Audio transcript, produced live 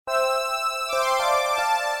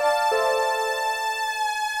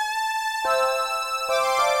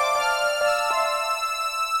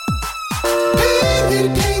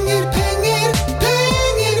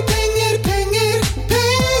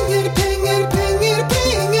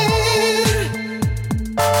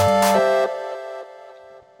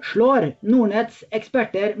Slår Nordnets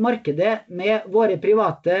eksperter markedet med våre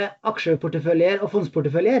private aksjeporteføljer og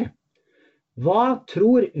fondsporteføljer? Hva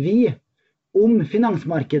tror vi om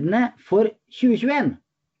finansmarkedene for 2021?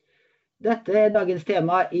 Dette dagens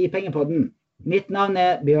tema i Pengepodden. Mitt navn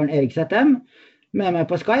Bjørn Erik Settem. Med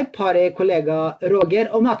meg på Skype har jeg kollega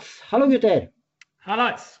Roger og Mats. Hallo gutter!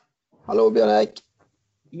 Hallais! Hallo Bjørn Erik!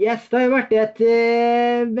 Yes, det har vært et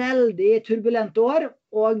veldig turbulent år,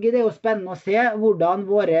 og det jo spennende å se hvordan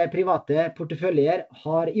våre private porteføljer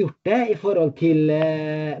har gjort det i forhold til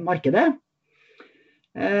markedet.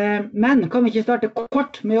 Men kan vi ikke starte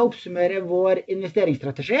kort med å oppsummere vår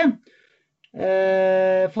investeringsstrategi?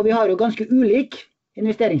 For vi har jo ganske ulik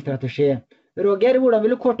investeringsstrategi. Roger, hvordan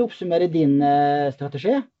vil du kort oppsummere din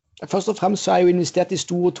strategi? Først og fremst så jeg jo investert i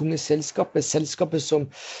store og tunge selskaper som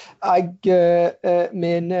jeg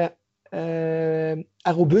mener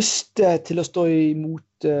robust til å stå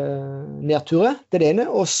imot nedturer, det ene,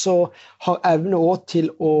 og så har evne også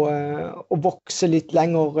til å vokse litt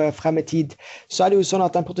lenger frem i tid. Så det jo sånn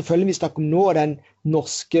at den porteføljen vi snakker om nå den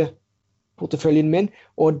norske porteføljen min,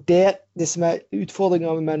 og det som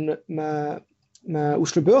utfordringen med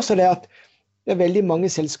Oslo Børs det at det veldig mange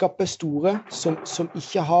selskaper store som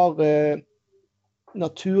ikke har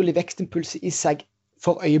naturlig vekstimpulse i seg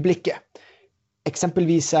for øyeblikket.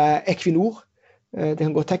 Eksempelvis Equinor. Det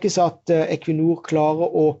kan godt tenkes at Equinor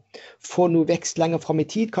klarer å få noe vekst lenger frem i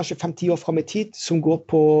tid, kanskje 5-10 år frem i tid, som går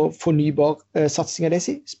på fornybar satsinger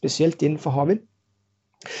spesielt innenfor havvind.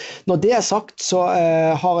 Når det sagt, så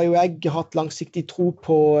har jo jeg hatt langsiktig tro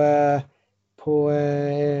på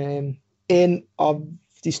en av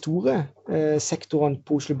de store sektorene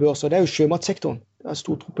på Oslo Børs, og det jo sjømatsektoren. Jeg har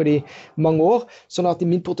stor tro på det i mange år, sånn at i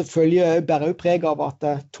min portefølje bærer jo preg av at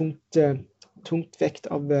det tungt vekt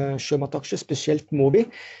av sjømataksjer, spesielt Movi.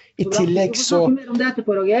 I tillegg så... Vi får snakke mer om det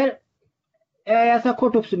etterpå, Roger. Jeg sa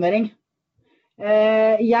kort oppsummering.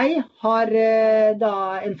 Jeg har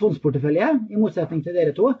da en fondsportefølje, i motsetning til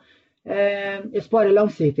dere to. Jeg sparer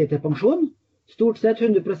langsiktig til pensjon, stort sett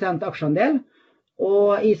 100% aksjeandel,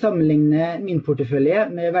 og i sammenligne min portefølje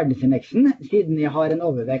med verdensindeksen, siden jeg har en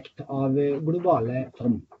overvekt av globale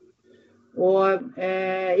fond. Og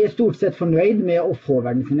jeg stort sett fornøyd med å få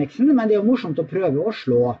verdensindeksen, men det jo morsomt å prøve å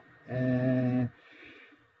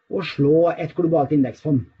slå et globalt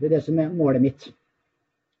indeksfond. Det det som målet mitt.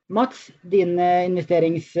 Mats, din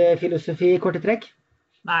investeringsfilosofi i korte trekk?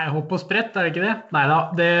 Nei, hopp og sprett, det ikke det?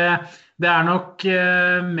 Neida, det nok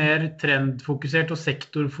mer trendfokusert og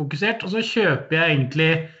sektorfokusert, og så kjøper jeg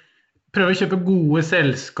prøver å kjøpe gode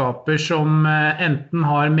selskaper som enten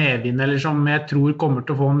har medvind, eller som jeg tror kommer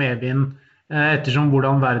til å få medvind ettersom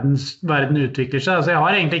hvordan verden utvikler seg. Altså jeg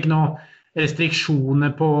har egentlig ikke noen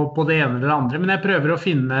restriksjoner på det ene eller det andre, men jeg prøver å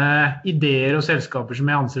finne ideer og selskaper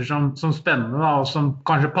som jeg anser som spennende, da, og som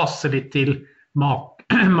kanskje passer litt til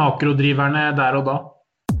makrodriverne der og da.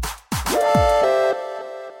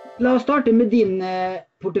 La oss starte med din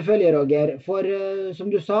portefølje, Roger, for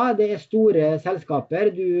som du sa, det store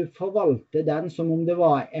selskaper. Du forvalter den som om det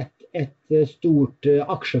var et stort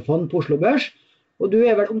aksjefond på Oslo Børs, og du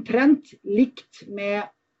vel omtrent likt med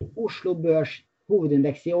Oslo Børs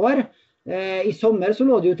hovedindeks i år. I sommer så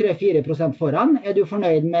lå du jo 3-4% foran. Du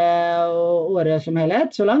fornøyd med året som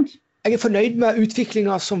helhet, så langt? Jeg fornøyd med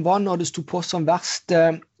utviklingen som var når det stod på som verst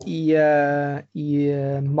i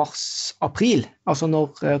mars-april, altså når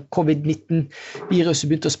covid-19-viruset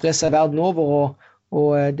begynte å spre seg verden over, og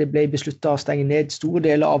det ble besluttet å stenge ned store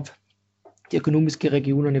deler av de økonomiske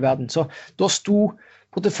regionene i verden. Så da stod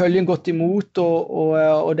porteføljen godt imot,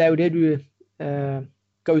 og det jo det du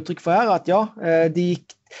ga uttrykk for her, at ja,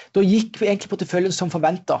 da gikk egentlig porteføljen som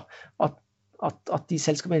forventet, at de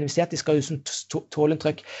selskapene investerte skal jo tåle en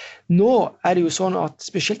trøkk. Nå det jo sånn at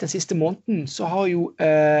spesielt den siste måneden så har jo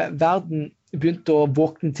verden begynt å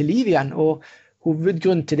våkne til liv igjen, og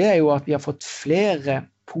hovedgrunnen til det jo at vi har fått flere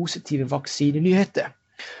positive vaksinenyheter.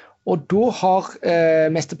 Og da har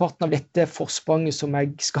mesteparten av dette forspranget som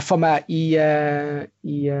jeg skaffet meg i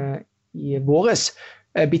våres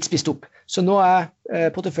blitt spist opp. Så nå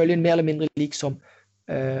porteføljen mer eller mindre lik som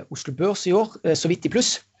Oslo Børs i år, så vidt i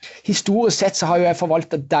pluss. Historisk sett så har jeg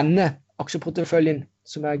forvaltet denne aksjeporteføljen,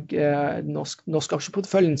 som norsk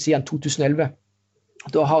aksjeporteføljen siden 2011.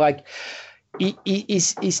 Da har jeg i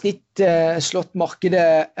snitt slått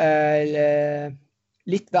markedet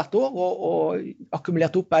litt hvert år, og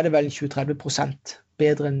akkumulert opp det vel 20-30%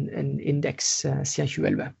 bedre enn indeks siden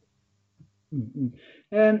 2011.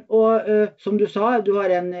 Og som du sa, du har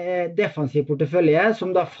en defensiv portefølje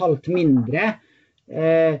som da falt mindre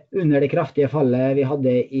under det kraftige fallet vi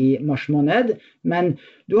hadde i mars måned, men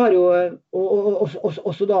du har jo,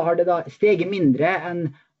 også da har det da steget mindre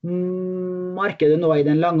enn markedet nå i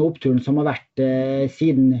den lange oppturen som har vært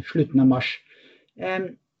siden slutten av mars.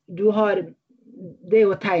 Det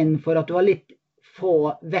jo et tegn for at du har litt få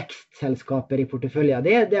vekstselskaper i porteføljen.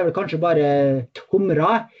 Det vel kanskje bare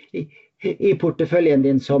tomra i porteføljen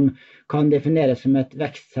din som kan defineres som et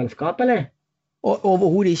vekstselskap, eller?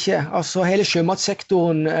 Overhodet ikke. Altså, hele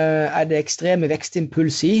sjømatsektoren det ekstreme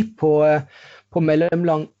vekstimpuls i på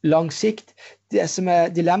mellomlang sikt. Det som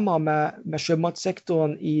dilemmaet med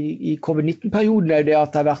sjømatsektoren i COVID-19-perioden det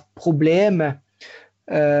at det har vært problemer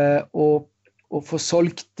å få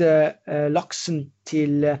solgt laksen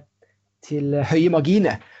til høye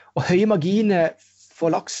marginer. Og høye marginer for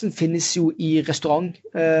laksen finnes jo i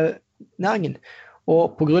restaurantnæringen. Og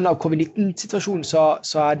på grunn av COVID-19-situasjonen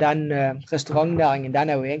så den restaurantnæringen, den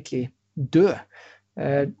jo egentlig død.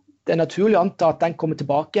 Det naturlig å anta at den kommer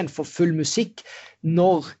tilbake igjen for full musikk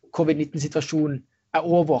når COVID-19-situasjonen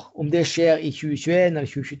over. Om det skjer i 2021 eller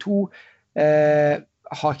 2022,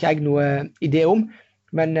 har ikke jeg noe idé om.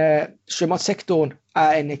 Men sjømatsektoren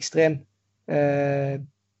en ekstrem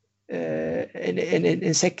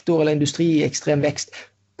en sektor eller industri i ekstrem vekst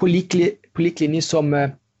på lik linje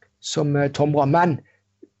som tomra. Men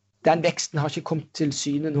den veksten har ikke kommet til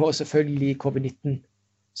syne nå selvfølgelig i COVID-19.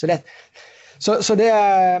 Så det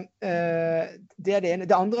det ene.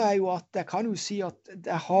 Det andre jo at jeg kan jo si at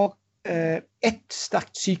jeg har et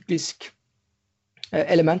sterkt syklisk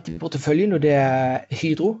element i porteføljen, og det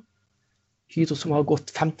Hydro. Hydro som har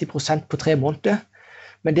gått 50% på 3 måneder.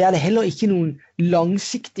 Men det det heller ikke noen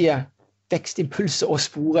langsiktige vekstimpulser å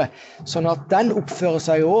spore. Sånn at den oppfører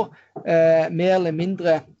seg jo mer eller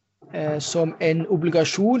mindre som en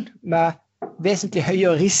obligasjon med vesentlig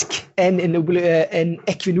høyere risk enn en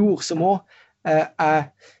Equinor som også mer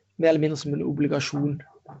eller mindre som en obligasjon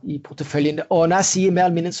i porteføljen. Og når jeg sier mer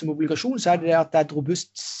eller mindre som obligasjon, så det at det er 2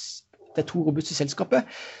 robuste selskaper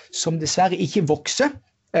som dessverre ikke vokser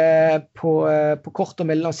på kort og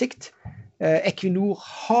mellomlang sikt. Equinor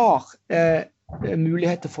har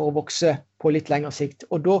muligheter for å vokse på litt lengre sikt,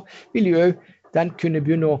 og da vil jo den kunne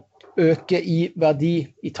begynne å øke i verdi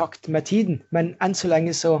i takt med tiden. Men enn så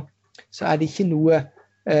lenge så det ikke noe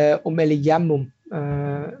å melde hjem om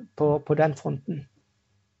på den fronten.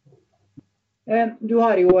 Du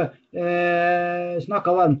har jo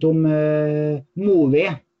snakket varmt om Movi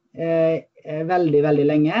veldig, veldig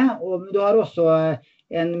lenge, og du har også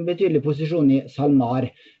en betydelig posisjon i SalMar.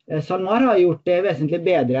 SalMar har gjort det vesentlig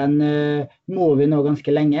bedre enn Movi nå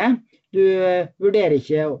ganske lenge. Du vurderer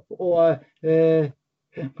ikke å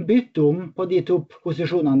bytte om på de 2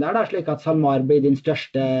 posisjonene der, slik at SalMar blir din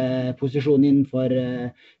største posisjon innenfor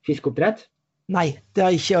fiskeoppdrett? Nei,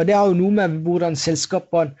 det ikke, og det har jo noe med hvordan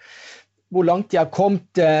selskapene, hvor langt de har kommet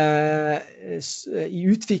i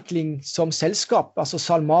utvikling som selskap. Altså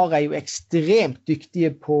SalMar jo ekstremt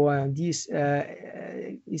dyktige på,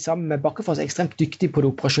 sammen med Bakkafrost, ekstremt dyktige på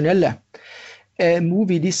det operasjonelle.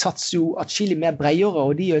 Movi, de satser jo atskillig mer bredere,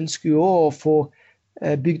 og de ønsker jo å få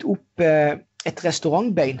bygd opp et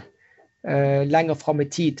restaurantbein lenger frem i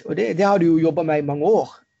tid. Og det har de jo jobbet med i mange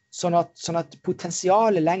år. Sånn at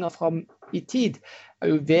potensialet lenger frem i tid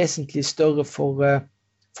jo vesentlig større for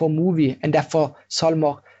Movi enn derfor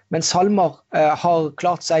SalMar. Men SalMar har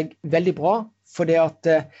klart seg veldig bra, fordi at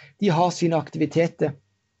de har sine aktiviteter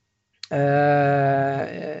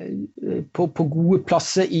på gode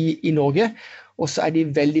plasser i Norge, og så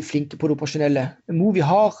de veldig flinke på det operasjonelle. Movi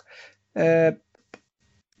har,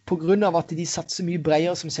 på grunn av at de satser mye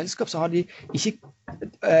bredere som selskap, så har de ikke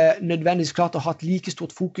nødvendigvis klart å ha et like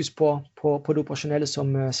stort fokus på det operasjonelle som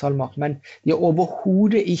SalMar, men de er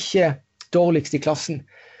overhodet ikke dårligst i klassen.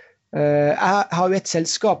 Jeg har jo et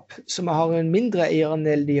selskap som jeg har en mindre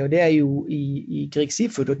eierandel i, og det jo i Grieg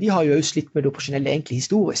Seafood, og de har jo også slitt med det operasjonelle egentlig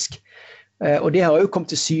historisk. Og det har jo kommet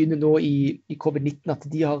til syne nå i COVID-19 at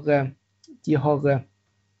de har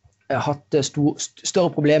hatt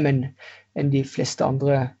større problemer enn de fleste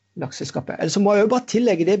andre lakseselskaper. Eller så må jeg jo bare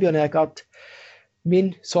tillegge det, Bjørn Erik, at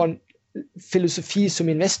min sånn filosofi som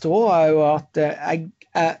investor jo at jeg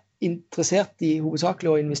interessert i hovedsakelig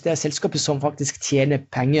å investere i selskaper som faktisk tjener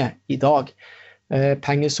penger i dag.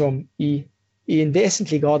 Penger som i en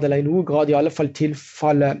vesentlig grad, eller i noen grad i alle fall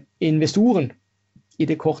tilfaller investoren i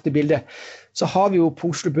det korte bildet. Så har vi jo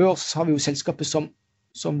på Oslo Børs har vi jo selskaper som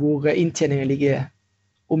hvor inntjeningen ligger,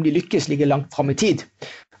 om de lykkes, ligger langt frem i tid.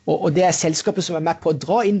 Og det selskaper som med på å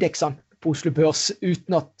dra indeksene på Oslo Børs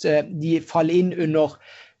uten at de faller inn under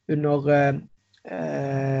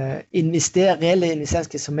reelle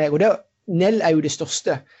investeringer som og det, Nell jo det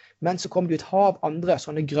største, men så kommer det et hav andre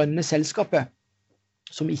sånne grønne selskaper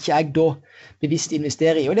som ikke jeg da bevisst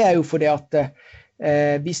investerer i, og det jo fordi at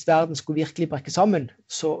hvis verden skulle virkelig brekke sammen,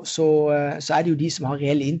 så det jo de som har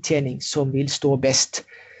reell inntjening som vil stå best.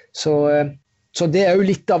 Så det jo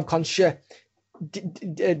litt av kanskje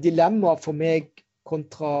dilemma for meg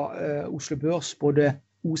kontra Oslo Børs, både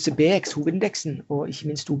OCBX, hovedindeksen, og ikke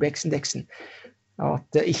minst OBX-indeksen. At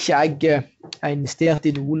ikke jeg investert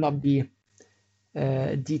i noen av de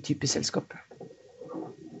type selskaper.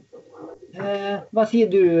 Hva sier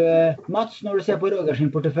du, Mats, når du ser på Roger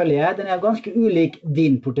sin portefølje? Den ganske ulik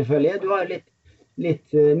din portefølje. Du har litt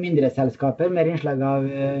mindre selskaper, mer innslag av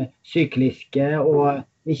sykliske og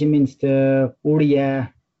ikke minst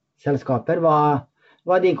oljeselskaper.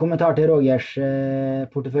 Hva din kommentar til Rogers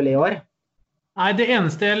portefølje i år? Nei, det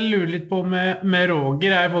eneste jeg lurer litt på med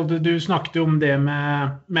Roger du snakket jo om det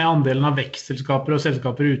med andelen av vekstselskaper og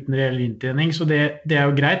selskaper uten reell inntjening, så det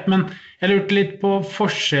jo greit, men jeg lurte litt på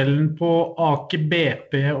forskjellen på Aker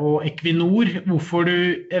BP og Equinor, hvorfor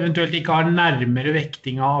du eventuelt ikke har nærmere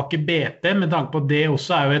vekting av Aker BP, med tanke på at det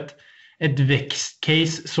også jo et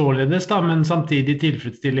vekstcase således, da, men samtidig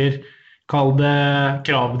tilfredsstiller, kall det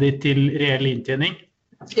kravet ditt til reell inntjening.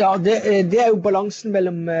 Ja, det jo balansen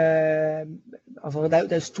mellom, altså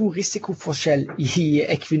det stor risikoforskjell i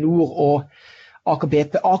Equinor og Aker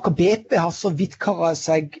BP. Aker BP har så vidt karret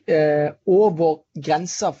seg over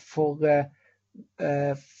grenser for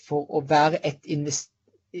å være et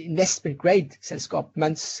investment grade selskap,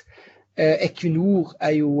 mens Equinor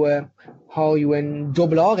har jo en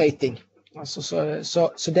AA-rating. Altså,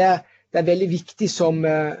 så det veldig viktig som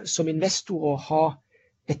investor å ha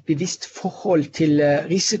et bevisst forhold til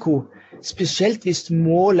risiko, spesielt hvis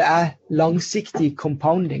målet langsiktig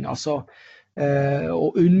compounding, altså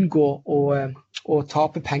å unngå å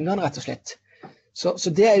tape pengene rett og slett. Så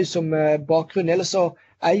det jo som bakgrunn. Ellers så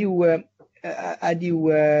det jo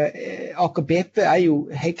Aker BP jo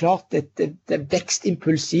helt klart et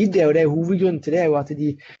vekstimpuls i det, og det hovedgrunnen til det jo at de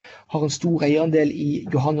har en stor eierandel i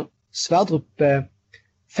Johan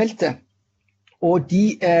Sverdrup-feltet, og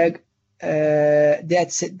det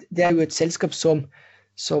jo et selskap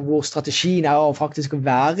hvor strategien å faktisk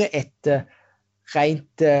være et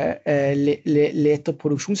rent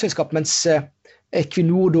leterproduksjonsselskap, mens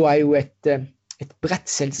Equinor da jo et bredt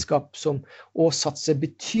selskap som også satser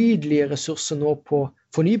betydelige ressurser nå på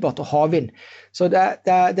fornybart og havvind. Så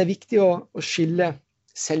det viktig å skille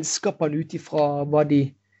selskapene ut ifra hva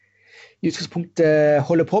de i utgangspunktet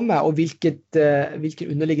holder på med, og hvilken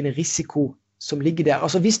underliggende risiko som ligger der.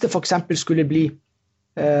 Altså hvis det for eksempel skulle bli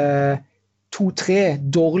 2-3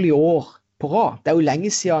 dårlige år på rad, det jo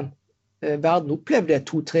lenge siden verden opplevde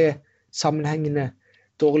 2-3 sammenhengende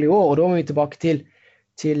dårlige år, og da må vi tilbake til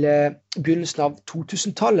begynnelsen av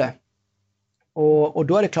 2000-tallet. Og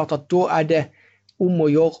da det klart at da det om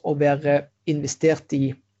å gjøre å være investert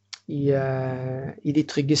i de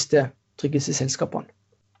tryggeste selskapene.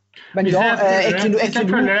 Men hvis jeg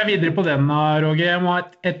følger deg videre på den, Roger, jeg må ha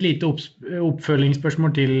et lite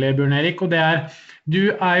oppfølgingsspørsmål til Bjørn Erik, og det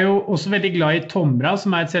du jo også veldig glad i Tomra,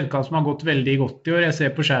 som et selskap som har gått veldig godt i år. Jeg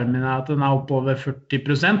ser på skjermen at den oppover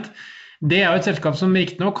 40%. Det jo et selskap som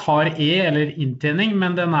riktignok har eller inntjening,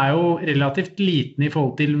 men den jo relativt liten i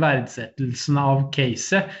forhold til verdsettelsen av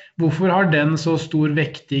caset. Hvorfor har den så stor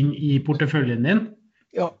vekting i porteføljen din?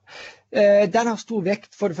 Ja, den har stor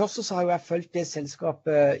vekt. For det første så har jeg fulgt det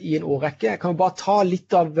selskapet i en årrekke. Jeg kan jo bare ta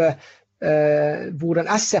litt av hvordan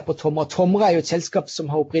jeg ser på Tomra. Tomra jo et selskap som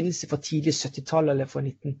har opprinnelse fra tidlig 70-tallet, eller fra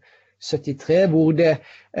 1973, hvor de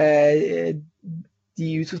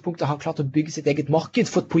i utgangspunktet har klart å bygge sitt eget marked,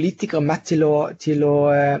 fått politikere med til å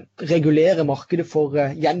regulere markedet for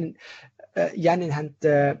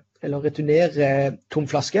gjeninnhente eller returnere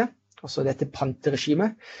tomflasker, altså dette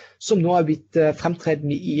panteregimet, som nå har blitt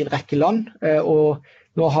fremtredende i en rekke land, og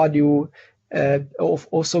nå har de jo,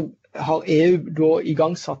 og så har EU da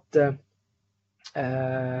igangsatt,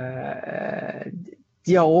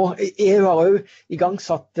 EU har også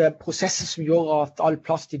igangsatt prosesser som gjør at all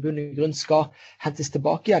plast i bunn og grunn skal hentes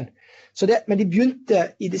tilbake igjen. Men de begynte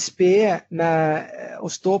i det spede med å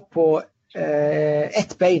stå på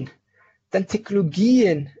ett bein. Den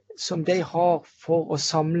teknologien som de har for å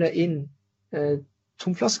samle inn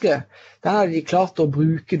tomflasker, den har de klart å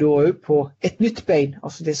bruke da også på et nytt bein,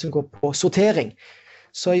 altså det som går på sortering.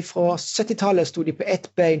 Så fra 70-tallet stod de på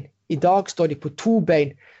ett bein, i dag står de på 2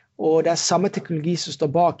 bein, og det samme teknologi som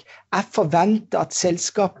står bak. Jeg forventer at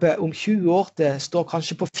selskapet om 20 år står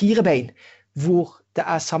kanskje på 4 bein, hvor det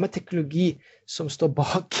samme teknologi som står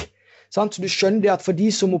bak. Så du skjønner det at for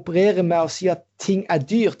de som opererer med å si at ting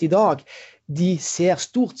dyrt i dag, de ser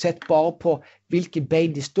stort sett bare på hvilke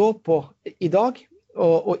bein de står på i dag,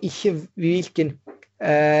 og ikke hvilke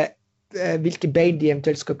bein de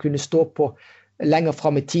eventuelt skal kunne stå på lenger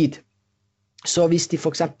frem i tid. Så hvis de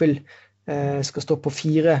for eksempel skal stå på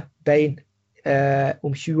 4 bein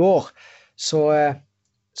om 20 år,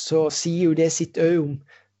 så sier jo det sitt også om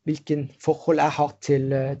hvilken forhold jeg har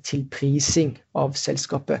til prising av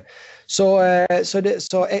selskapet. Så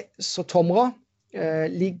Tomra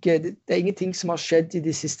det ingenting som har skjedd i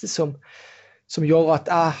det siste som gjør at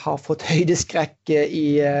jeg har fått høydeskrekk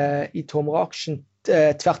i Tomra-aksjen.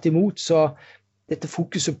 Tvert imot, så dette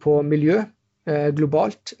fokuset på miljø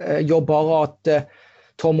globalt gjør bare at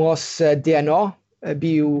Tomras DNA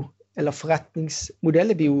eller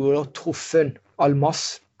forretningsmodeller blir jo truffet all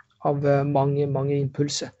masse av mange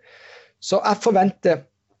impulser. Så jeg forventer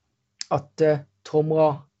at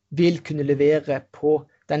Tomra vil kunne levere på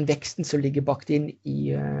den veksten som ligger bakt inn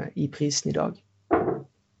i prisen i dag.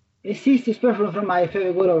 Det siste spørsmålet fra meg før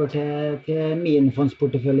vi går over til min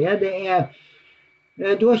fondsportefølje, det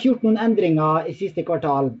du har ikke gjort noen endringer i siste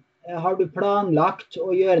kvartal. Har du planlagt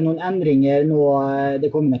å gjøre noen endringer nå det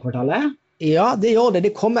kommende kvartalet? Ja, det gjør det.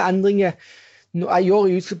 Det kommer endringer. Jeg gjør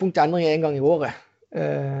i utgangspunktet endringer en gang i året.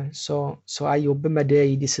 Så jeg jobber med det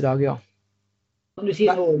i disse dager, ja. Kan du si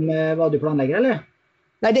noe om hva du planlegger, eller?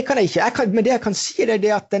 Nei, det kan jeg ikke. Men det jeg kan si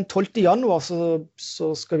det at den 12. januar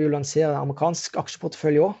så skal vi jo lansere en amerikansk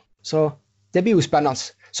aksjeportefølje også. Så det blir jo spennende.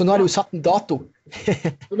 Så nå har det jo satt en dato.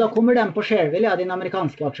 Så da kommer den på Shareville, ja, din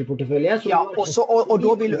amerikanske aksjeportefølje. Ja, og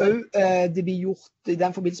da vil det bli gjort, i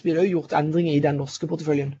den forbindelse blir det også gjort endringer i den norske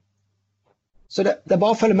porteføljen. Så det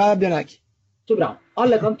bare å følge med, Bjørn Erik. Så bra.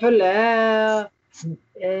 Alle kan følge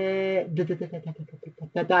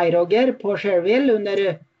deg, Roger, på Shareville under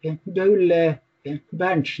Paul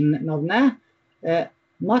Berntsen-navnet.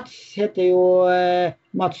 Mats heter jo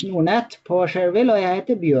Mats Nordnett på Shareville, og jeg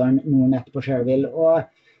heter Bjørn Nordnett på Shareville. Og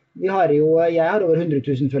jeg har over 100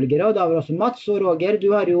 000 følgere, og da var også Mats og Roger.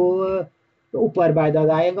 Du har jo opparbeidet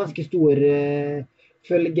deg en ganske stor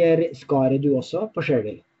følgerskare du også på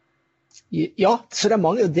Shareville. Ja, så det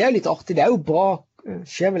mange, og det litt artig. Det jo bra,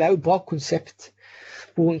 Shareville jo et bra konsept,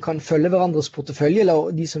 hvor en kan følge hverandres portefølje,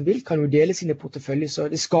 eller de som vil kan jo dele sine porteføljer,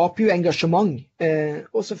 så det skaper jo engasjement,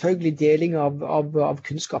 og selvfølgelig deling av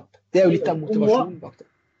kunnskap. Det jo litt av motivasjonen bak det.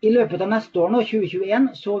 I løpet av neste år nå,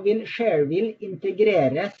 2021, så vil Shareville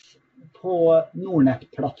integreres på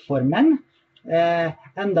Nordnett-plattformen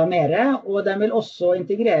enda mer, og den vil også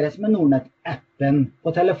integreres med Nordnett-appen på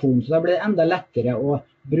telefon, så da blir det enda lettere å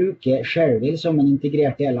bruke Shareville som en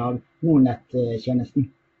integrert del av Nordnett-tjenesten.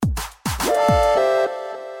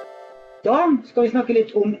 Da skal vi snakke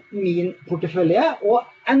litt om min portefølje, og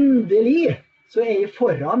endelig så jeg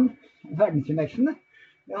foran verdensindeksen.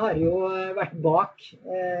 Jeg har jo vært bak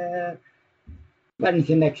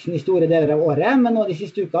verdensindeksen i store deler av året, men nå de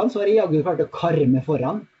siste ukene så har jeg klart å karre meg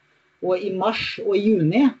foran. Og i mars og i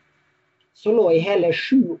juni så lå jeg hele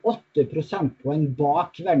 7-8 prosentpoeng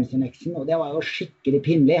bak verdensindeksen, og det var jo skikkelig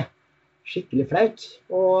pinlig, skikkelig flaut.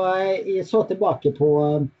 Og jeg så tilbake på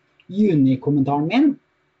juni-kommentaren min,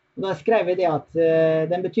 og da skrev jeg det at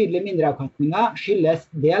den betydelige mindreavkastningen skyldes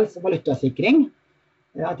dels valutasikring,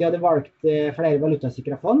 at jeg hadde valgt flere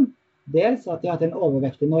valutasikre fond, dels at jeg hadde en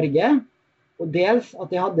overvekt i Norge, og dels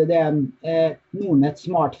at jeg hadde det Nordnett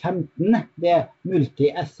Smart 15, det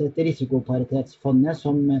multi-asset risikoparitetsfondet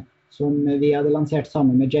som vi hadde lansert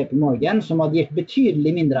sammen med JP Morgan, som hadde gitt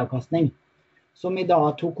betydelig mindreavkastning, som i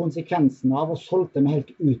dag tok konsekvensen av og solgte meg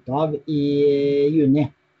helt ut av i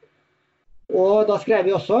juni. Og da skrev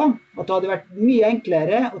vi også at det hadde vært mye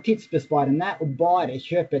enklere og tidsbesparende å bare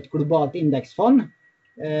kjøpe et globalt indeksfond,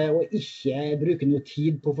 og ikke bruke noe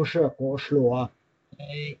tid på å forsøke å slå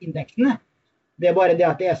indeksene. Det bare det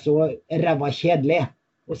at det så ræva kjedelig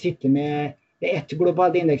å sitte med et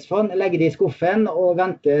globalt indeksfond, legge det i skuffen og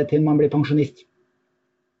vente til man blir pensjonist.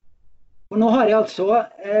 Og nå har jeg altså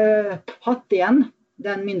hatt igjen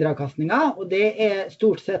den mindreavkastningen, og det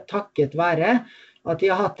stort sett takket være at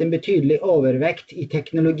jeg har hatt en betydelig overvekt i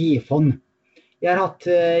teknologifond. Jeg har hatt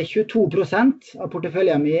 22% av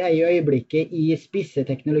porteføljen min i øyeblikket i spisse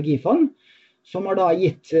teknologifond, som har da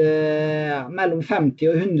gitt mellom 50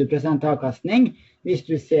 og 100% avkastning, hvis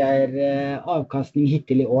du ser avkastning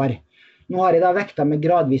hittil i år. Nå har jeg da vekta meg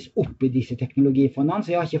gradvis opp i disse teknologifondene,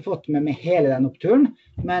 så jeg har ikke fått med meg hele den oppturen,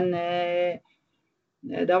 men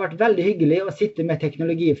det har vært veldig hyggelig å sitte med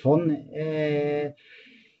teknologifond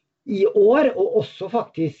i år, og også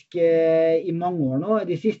faktisk i mange år nå.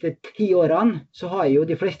 De siste 10 årene så har jo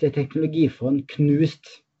de fleste teknologifond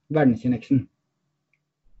knust verdensindeksen.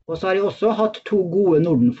 Og så har jeg også hatt 2 gode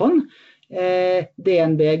Norden-fond,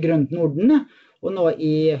 DNB Grønt Norden, og nå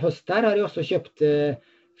i høst her har jeg også kjøpt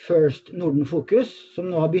First Norden Focus, som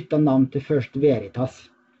nå har byttet navn til First Veritas.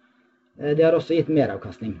 Det har også gitt mer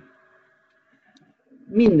avkastning.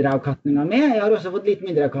 mindreavkastningen med. Jeg har også fått litt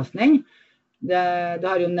mindreavkastning. Det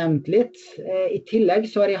har jeg jo nevnt litt. I tillegg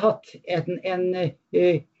så har jeg hatt en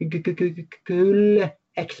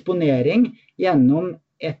gulleksponering gjennom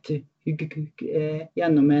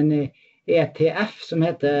en ETF som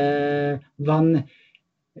heter VanEck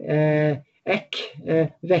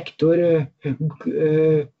Vector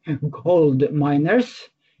Gold Miners,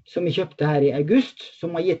 som jeg kjøpte her i august,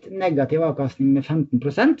 som har gitt negativ avkastning med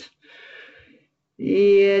 15%.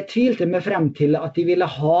 Jeg tvilte meg frem til at de ville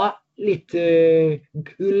ha litt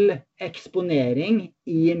gulleksponering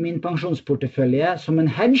i min pensjonsportefølje som en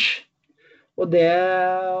hedge, og det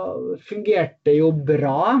fungerte jo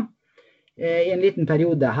bra i en liten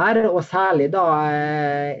periode her, og særlig da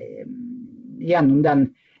gjennom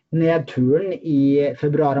den nedturen i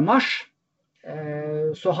februar og mars,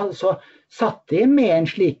 så satt jeg med en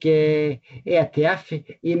slik ETF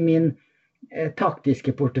i min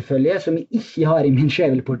taktiske portefølje, som jeg ikke har i min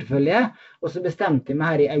Skevel-portefølje, og så bestemte jeg meg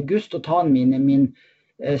her i august å ta med min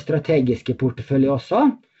strategiske portefølje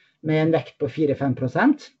også, med en vekt på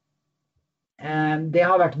 4-5%. Det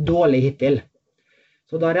har vært dårlig hittil,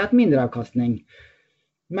 så da har jeg hatt mindre avkastning.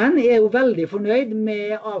 Men jeg er jo veldig fornøyd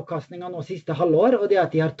med avkastningen nå siste halvår, og det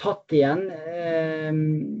at de har tatt igjen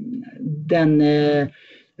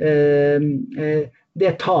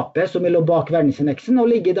det tapet som lå bak verdensindeksen, og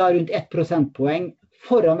ligger da rundt 1 prosentpoeng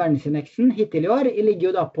foran verdensindeksen hittil i år. Jeg ligger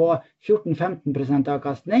jo da på 14-15%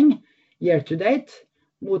 avkastning year to date,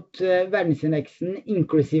 mot verdensindeksen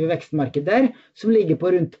inklusive vekstmarkeder, som ligger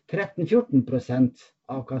på rundt 13-14%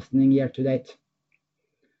 avkastning year to date.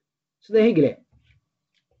 Så det er hyggelig.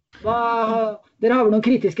 Dere har vel noen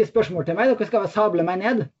kritiske spørsmål til meg? Dere skal vel sable meg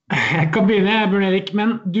ned? Jeg kan begynne, Bjørn Erik, men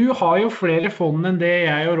du har jo flere fond enn det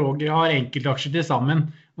jeg og Roger har enkeltaksjer til sammen.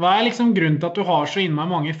 Hva er liksom grunnen til at du har så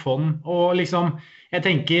innmari mange fond? Og liksom, jeg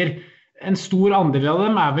tenker, en stor andel av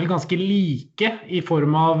dem er vel ganske like i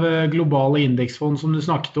form av globale indeksfond som du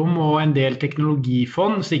snakket om, og en del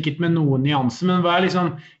teknologifond, sikkert med noen nyanser, men hva er liksom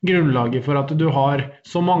grunnlaget for at du har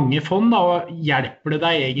så mange fond, da, og hjelper det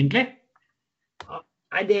deg egentlig?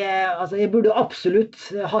 Nei, jeg burde absolutt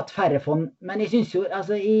hatt færre fond, men jeg synes jo,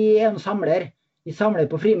 jeg er en samler. Jeg samler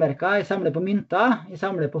på frimerker, jeg samler på mynter, jeg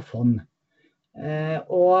samler på fond.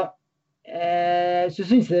 Så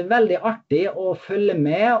synes jeg det er veldig artig å følge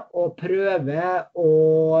med og prøve å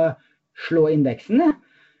slå indeksen.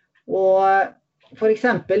 Og for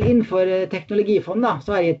eksempel innenfor teknologifond da,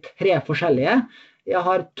 så har jeg 3 forskjellige. Jeg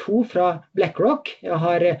har 2 fra BlackRock. Jeg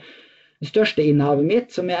har det største innehavet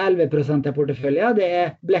mitt, som er 11% av porteføljen, det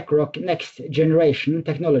er BlackRock Next Generation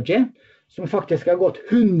Technology, som faktisk har gått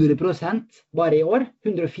 100% bare i år,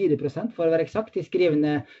 104% for å være eksakt, i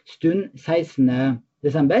skrivende stund 16.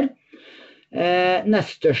 desember.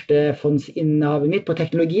 Nest største fondsinnehavet mitt på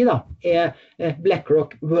teknologi da, er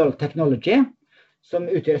BlackRock World Technology, som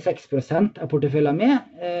utgjør 6% av porteføljen min,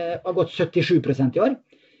 har gått 77% i år.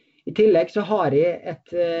 I tillegg så har jeg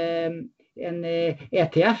en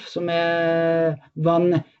ETF som er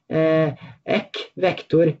VanEck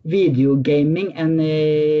Vector Videogaming and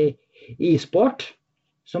e-sport,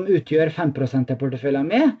 som utgjør 5% av porteføljen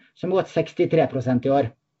min, som har gått 63% i år.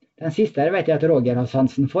 Den siste her vet jeg at Roger har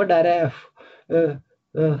sansen for,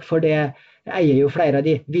 for det eier jo flere av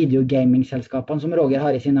de videogaming-selskapene som Roger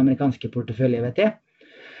har i sin amerikanske portefølje, vet jeg.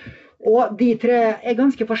 Og de 3 er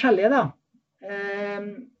ganske forskjellige da.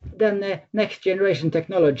 Den Next Generation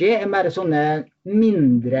Technology er mer sånne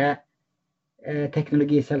mindre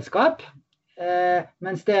teknologiselskap,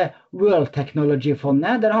 mens det World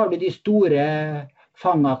Technology-fondet, der har du de store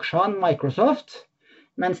fangaksjene, Microsoft,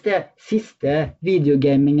 mens det siste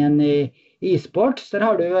videogamingen i e-sport, der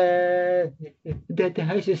har du det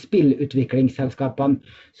høyeste spillutviklingsselskapene.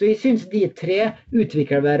 Så jeg synes de 3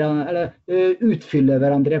 utfyller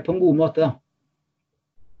hverandre på en god måte da.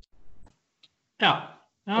 Ja,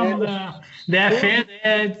 men det er fair.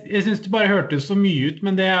 Jeg synes det bare hørtes så mye ut,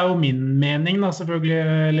 men det er jo min mening da,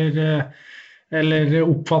 selvfølgelig, eller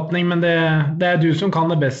oppfatning, men det er du som kan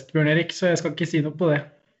det best, Bjørn Erik, så jeg skal ikke si noe på det.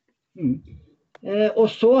 Og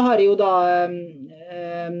så har jeg jo da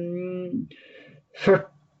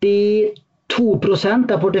 42%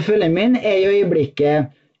 av porteføljen min er i øyeblikket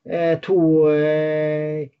 2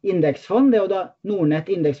 indeksfond. Det er jo da Nordnet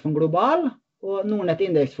Indeksfond Global og Nordnet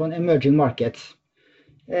Indeksfond Emerging Markets.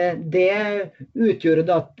 Det utgjorde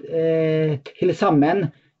da til sammen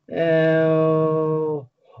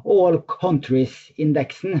All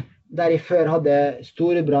Countries-indeksen, der jeg før hadde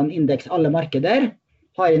Storebrand indeks alle markeder,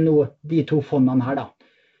 har jeg nå de 2 fondene her da,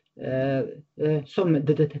 som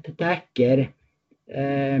dekker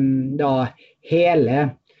da hele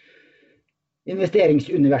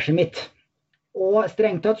investeringsuniverset mitt. Og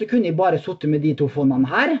strengt tatt så kunne jeg bare suttet med de to fondene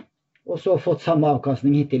her, og så fått samme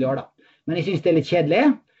avkastning hittil i år da. Men jeg synes det litt kjedelig,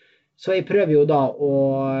 så jeg prøver jo da å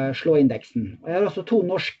slå indeksen. Og jeg har også to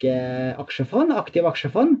norske aksjefond, aktive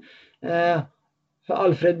aksjefond,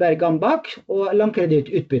 Alfred Berg Gambach og Landkreditt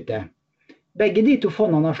Utbytte. Begge de to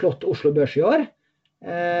fondene har slått Oslo Børs i år.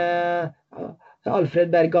 Alfred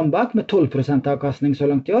Berg Gambach med 12% avkastning så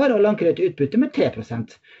langt i år, og Landkreditt Utbytte med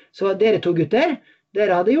 3%. Så dere to gutter,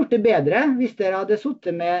 dere hadde gjort det bedre hvis dere hadde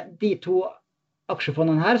suttet med de to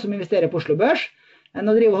aksjefondene her som investerer på Oslo Børs, enn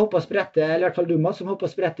å drive og hoppe og sprette, eller i hvert fall du, Mats, som hopper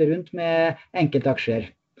og spretter rundt med enkeltaksjer.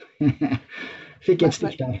 Fikk et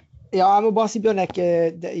styrt der. Ja, jeg må bare si, Bjørnek,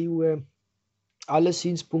 det er jo alle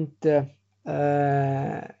synspunkter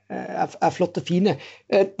er flotte og fine.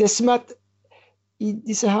 Det som at i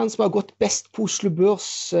disse her som har gått best på Oslo Børs,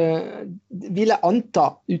 vil jeg anta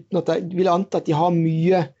at de har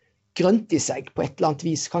mye grønt i seg på et eller annet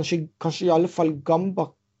vis. Kanskje i alle fall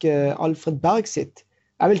Gambach, Alfred Berg sitt.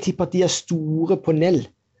 Jeg vil tippe at de er store på Nell.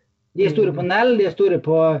 De er store på Nell, de er store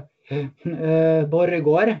på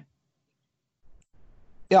Borregaard.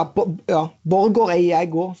 Ja, Borregaard jeg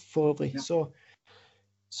går for øvrig. Ja.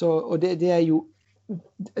 Og det er jo,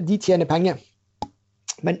 de tjener penger.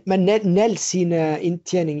 Men Nell sine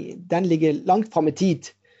inntjening, den ligger langt frem i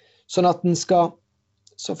tid. Sånn at den skal,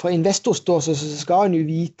 så for investorståelse så skal en jo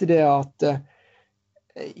vite det at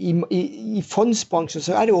i fondsbransjen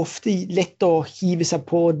så er det jo ofte lett å hive seg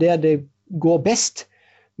på der det går best,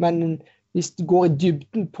 men hvis du går i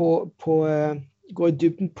dybden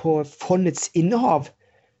på fondets innehav,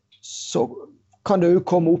 så kan det jo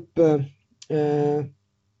komme opp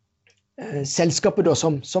selskapet da,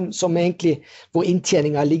 som egentlig, hvor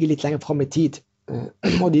inntjeningen ligger litt lenger frem i tid,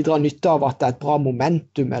 og de drar nytte av at det er et bra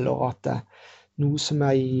momentum, eller at det er noe som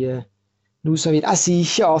er jeg sier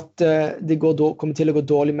ikke at det kommer til å gå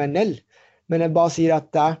dårlig med Nell, men jeg bare sier at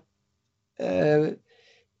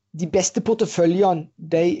de beste porteføljene,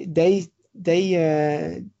 de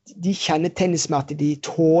kjennetegnes med at de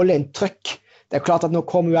tåler en trøkk. Det er klart at nå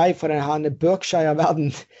kommer jeg fra denne Berkshire-verden,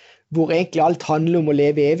 hvor egentlig alt handler om å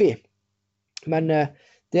leve evig. Men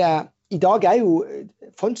i dag er jo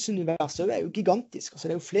fondsuniverset er jo gigantisk, altså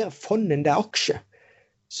det er jo flere fond enn det er aksjer.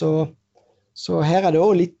 Så her er det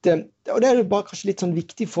også litt, og det er jo bare kanskje litt sånn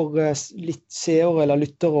viktig for litt seere eller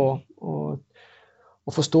lyttere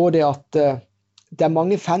å forstå det at det er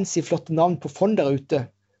mange fancy, flotte navn på fond der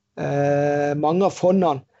ute. Mange av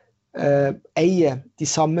fondene eier de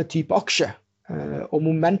samme type aksjer, og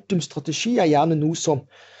momentumstrategi er gjerne noe som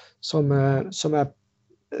er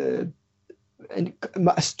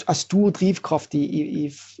stor drivkraft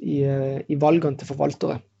i valgene til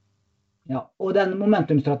forvaltere. Ja, og den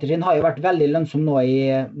momentumstrategien har jo vært veldig lønnsom nå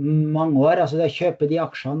i mange år. Altså det å kjøpe de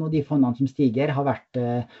aksjene og de fondene som stiger har vært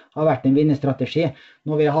en vinnerstrategi.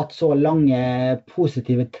 Når vi har hatt så lange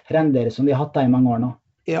positive trender som vi har hatt da i mange år nå.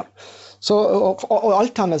 Ja, så, og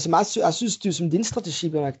alt annet som jeg synes du som din strategi,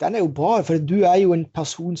 Bjørnek, den er jo bra, for du er jo en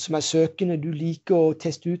person som er søkende, du liker å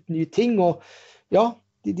teste ut nye ting, og ja,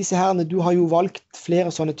 disse herrene, du har jo valgt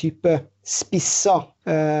flere sånne type spisser,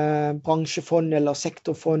 bransjefond eller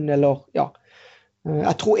sektorfond, eller ja.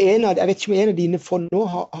 Jeg tror jeg vet ikke om en av dine fond nå,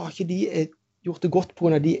 har ikke de gjort det godt på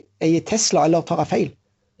grunn av de eier Tesla, eller tar jeg feil?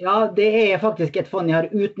 Ja, det er faktisk et fond jeg har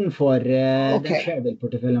utenfor den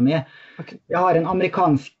Shareville-porteføljen min. Okay. Jeg har en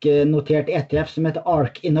amerikansk notert ETF som heter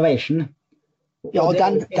ARK Innovation. Ja, og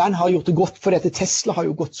den har gjort det godt, for dette Tesla har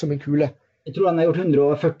jo gått som en kule. Jeg tror han har gjort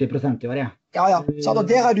 140% i år, ja. Ja. Så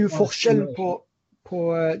der er du forskjellen på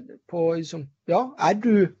liksom, ja, er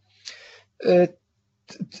du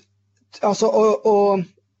altså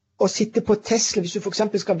å sitte på Tesla, hvis du for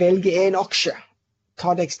eksempel skal velge en aksje, ta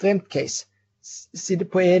det ekstremt case, sitte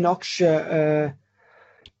på en aksje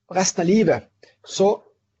resten av livet, så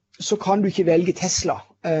kan du ikke velge Tesla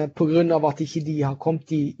på grunn av at ikke de har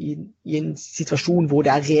kommet i en situasjon hvor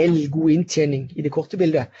det er reell god inntjening i det korte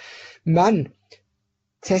bildet. Men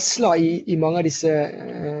Tesla i mange av disse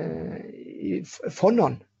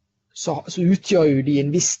fondene, så utgjør jo de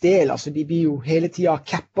en viss del, altså de blir jo hele tiden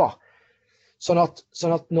kappa, sånn at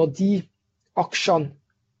når de aksjene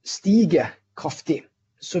stiger kraftig,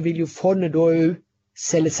 så vil jo fondet da jo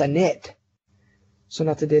selge seg ned.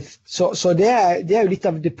 Sånn at så det er jo litt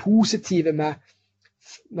av det positive med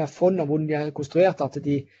fondene, hvordan de er konstruert, at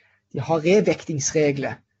de har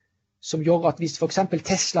revektingsregler, som gjør at hvis for eksempel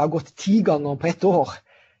Tesla har gått 10 ganger på et år,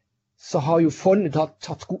 så har jo fondet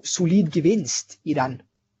tatt solid gevinst i den,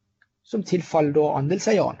 som tilfaller da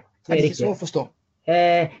andelseieren. Er det ikke så å forstå?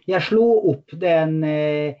 Jeg slo opp den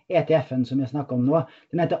ETF-en som jeg snakker om nå.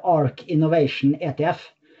 Den heter ARK Innovation ETF.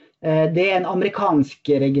 Det en amerikansk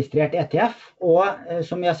registrert ETF, og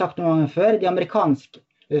som jeg har sagt noen ganger før, de amerikansk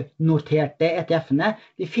noterte ETF-ene,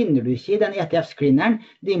 de finner du ikke i den ETF-screeneren,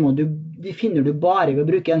 de finner du bare ved å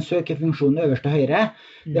bruke en søkefunksjon øverst til høyre.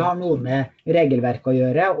 Det har noe med regelverk å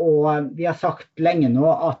gjøre, og vi har sagt lenge nå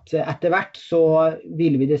at etter hvert så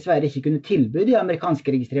vil vi dessverre ikke kunne tilby de amerikansk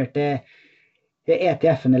registrerte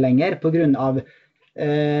ETF-ene lenger på grunn av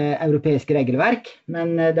europeisk regelverk,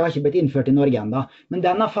 men det har ikke blitt innført i Norge enda. Men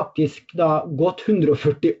den har faktisk da gått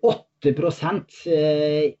 148%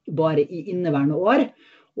 bare i inneværende år.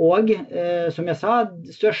 Og som jeg sa,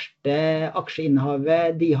 det største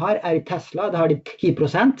aksjeinnehavet de har i Tesla, det har de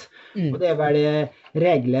 10%, og det vel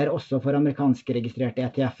regler også for amerikanske registrerte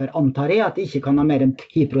ETF-er, antar jeg, at de ikke kan ha mer enn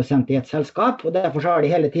 10% i et selskap, og derfor så har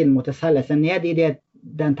de hele tiden måttet selge seg ned i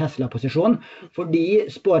den Tesla-posisjonen, fordi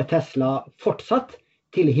spår Tesla fortsatt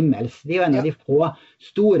til himmels. De er en av de få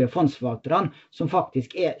store fondsforvalterne som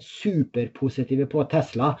faktisk superpositive på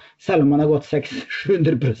Tesla, selv om man har gått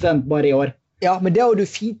 600-700% bare i år. Ja, men det er jo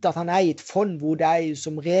fint at han i et fond hvor det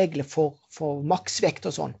som regler for maksvekt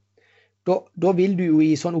og sånn. Da vil du jo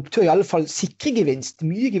i sånn opptur i alle fall sikre gevinst,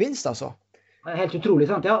 mye gevinst altså. Helt utrolig,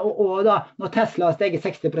 sant? Ja. Og da, når Tesla har steget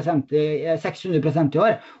 600% i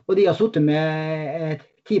år, og de har suttet med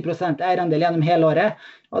 10% eierandel gjennom hele året,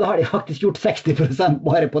 og da har de faktisk gjort 60%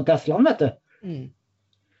 bare på Teslaen, vet du.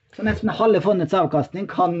 Så nesten halve fondets avkastning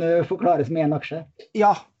kan forklares med en aksje.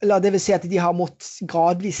 Ja, eller det vil si at de har måttet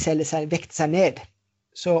gradvis vekte seg ned.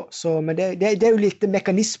 Men det er jo litt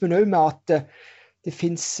mekanismen også med at det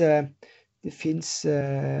finnes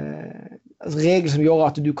regler som gjør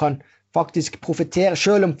at du kan faktisk profitere.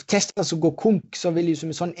 Selv om Tesla som går konk, så vil jo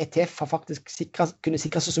som en sånn ETF faktisk kunne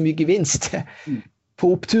sikre seg så mye gevinst på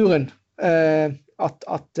oppturen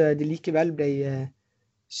at det likevel ble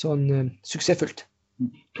sånn suksessfullt.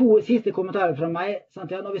 2 siste kommentarer fra meg. Sant?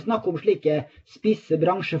 Ja, når vi snakker om slike spisse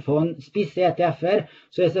bransjefond, spisse ETF-er,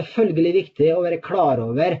 så er det selvfølgelig viktig å være klar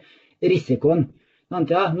over risikoen. Sant?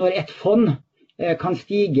 Ja, når et fond kan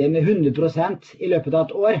stige med 100% i løpet av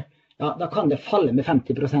et år, ja, da kan det falle med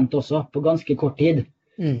 50% også på ganske kort tid.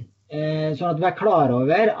 Sånn at vær klar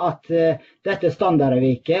over at dette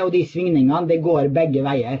standardavviket og de svingningene, det går begge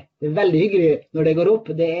veier. Det er veldig hyggelig når det går opp.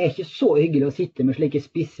 Det er ikke så hyggelig å sitte med slike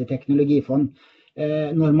spisse teknologifond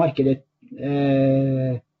når markedet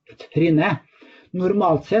tryner.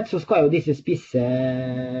 Normalt sett så skal jo disse spisse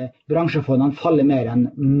bransjefondene falle mer enn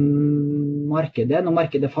markedet når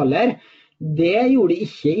markedet faller. Det gjorde de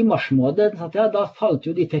ikke i marsmåned. Da falt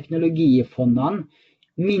jo de teknologifondene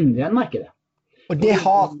mindre enn markedet. Og det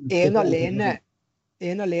har en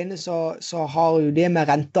alene så har jo det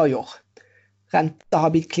med renta å gjøre. Renta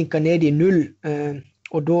har blitt klinket ned i null,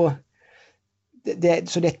 og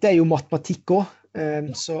så dette er jo matematikk også.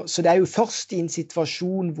 Så det er jo først i en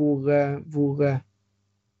situasjon hvor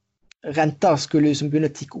renta skulle liksom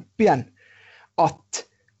begynne å tikke opp igjen, at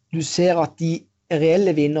du ser at de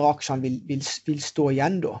reelle vinneraksjene vil stå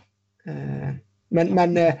igjen da.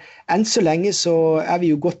 Men enn så lenge så er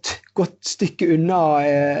vi jo godt stykke unna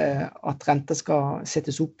at renta skal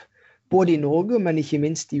settes opp, både i Norge, men ikke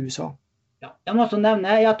minst i USA. Ja, jeg må også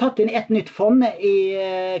nevne, jeg har tatt inn et nytt fond i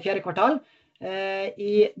 4. kvartal.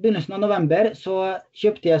 I begynnelsen av november så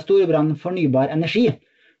kjøpte jeg Storebrand Fornybar Energi,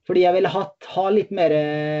 fordi jeg ville ha litt mer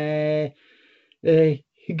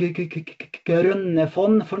grønne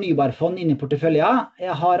fond, fornybarfond inn i porteføljen.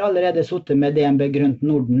 Jeg har allerede suttet med DNB Grønt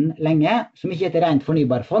Norden lenge, som ikke er et rent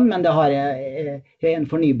fornybarfond, men det har en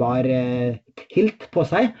fornybar hilt på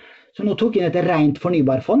seg. Så nå tok jeg inn et rent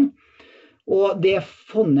fornybarfond. Og det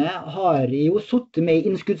fondet har jo suttet med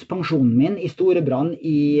innskuddspensjonen min i Storebrand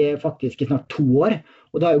i faktisk snart 2 år,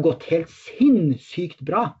 og det har jo gått helt sinnssykt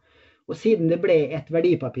bra. Og siden det ble et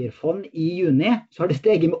verdipapirfond i juni, så har det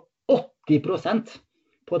steget med 80%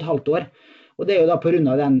 på et halvt år. Og det er jo da på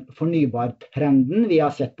grunn av den fornybartrenden vi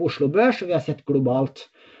har sett på Oslo Børs, og vi har sett globalt.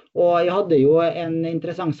 Og jeg hadde jo en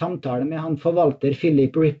interessant samtale med han forvalter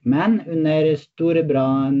Philip Ripman under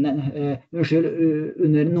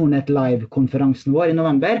under Nordnet Live-konferansen vår i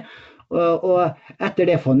november. Og etter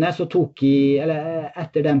det fondet så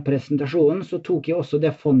etter den presentasjonen så tok jeg også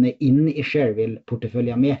det fondet inn i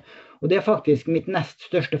Shareville-porteføljen min. Og det er faktisk mitt nest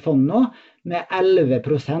største fond nå, med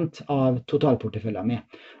 11% av totalporteføljen min.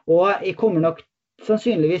 Og jeg kommer nok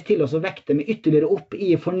sannsynligvis til å vekte meg ytterligere opp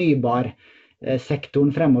i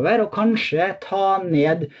fornybarsektoren fremover, og kanskje ta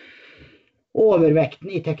ned overvekten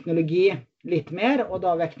i teknologi litt mer, og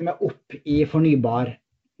da vekte meg opp i fornybar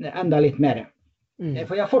enda litt mer.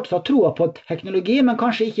 For jeg har fortsatt troa på teknologi, men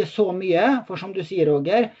kanskje ikke så mye, for som du sier,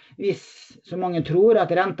 Roger, hvis så mange tror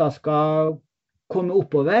at renta skal komme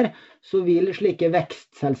oppover, så vil slike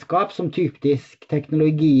vekstselskap, som typisk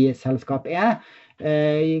teknologiselskap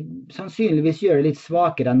sannsynligvis gjøre det litt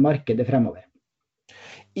svakere enn markedet fremover.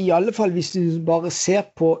 I alle fall hvis du bare ser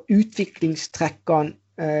på utviklingstrekkene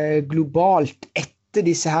globalt etter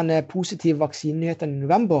disse her positive vaksinenyhetene i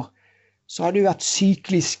november, så har det jo vært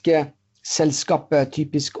sykliske selskaper,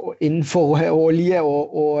 typisk innenfor olje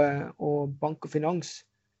og bank og finans,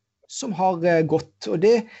 som har gått. Og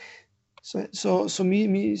det, så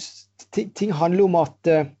mye ting handler om at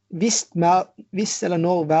hvis eller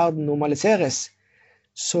når verden normaliseres,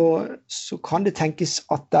 så kan det tenkes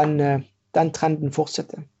at den trenden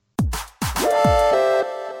fortsetter.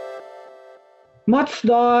 Mats,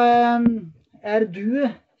 da du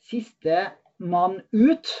siste mann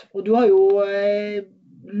ut, og du har jo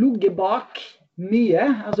ligget bak mye,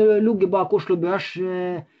 altså ligget bak Oslo Børs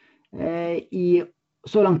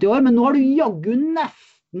så langt i år, men nå har du jaggu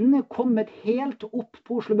nesten kommet helt opp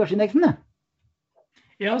på Oslo Børsindeksen.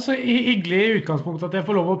 Ja, så hyggelig i utgangspunktet at jeg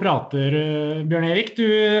får lov å prate, Bjørn Erik. Du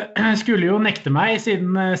skulle jo nekte meg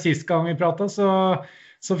siden sist gang vi pratet,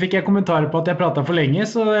 så fikk jeg kommentarer på at jeg pratet for lenge,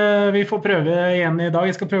 så vi får prøve igjen i dag.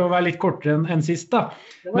 Jeg skal prøve å være litt kortere enn sist da.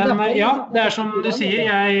 Men ja, det som du sier,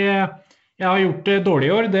 jeg har gjort det dårlig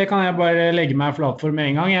i år, det kan jeg bare legge meg flat for med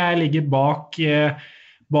en gang. Jeg ligger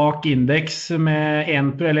bak indeks med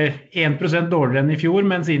 1% dårligere enn i fjor,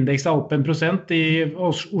 mens indeks opp 1% i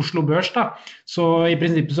Oslo Børs da. Så i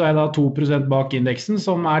prinsippet så jeg da 2% bak indeksen,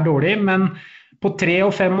 som dårlig, men på 3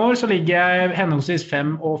 og 5 år så ligger jeg henholdsvis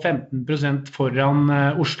 5 og 15% foran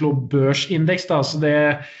Oslo Børsindeks da, så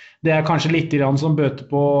det kanskje litt som bøter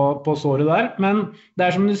på såret der, men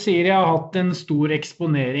det som du sier, jeg har hatt en stor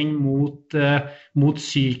eksponering mot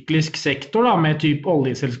syklisk sektor da, med typ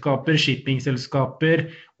oljeselskaper, shippingselskaper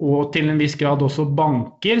og til en viss grad også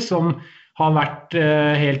banker som har vært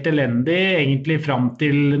helt elendig egentlig frem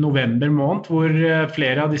til november måned, hvor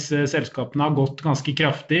flere av disse selskapene har gått ganske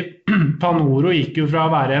kraftig. Panoro gikk jo fra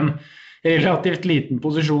å være en relativt liten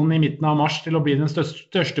posisjon i midten av mars til å bli den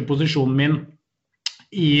største posisjonen min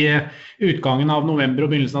i utgangen av november og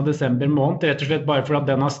begynnelsen av desember måned, rett og slett bare for at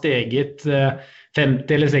den har steget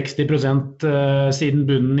 50 eller 60% siden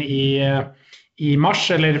bunnen i mars,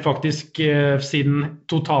 eller faktisk siden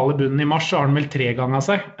totale bunnen i mars, så har den vel 3 ganger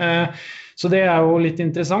seg. Så det jo litt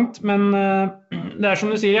interessant, men det som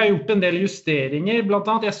du sier, jeg har gjort en del justeringer, blant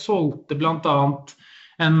annet. Jeg solgte blant annet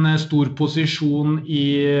en stor posisjon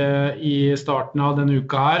i starten av denne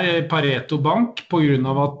uka her, Pareto Bank, på grunn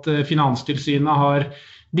av at Finanstilsynet har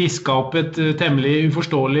disket opp et temmelig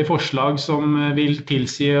uforståelig forslag som vil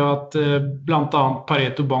tilsi at blant annet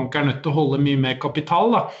Pareto Bank nødt til å holde mye mer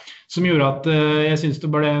kapital, da, som gjorde at jeg synes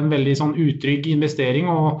det ble en veldig sånn utrygg investering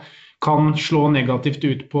og kan slå negativt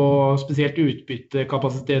ut på spesielt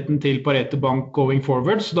utbyttekapasiteten til Pareto Bank going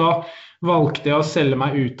forward, så da valgte jeg å selge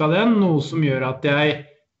meg ut av den, noe som gjør at jeg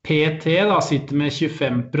PT da sitter med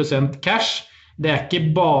 25% cash. Det ikke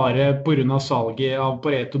bare på grunn av salget av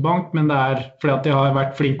Pareto Bank, men det fordi at jeg har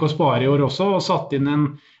vært flink å spare i år også, og satt inn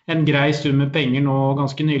en grei sum med penger nå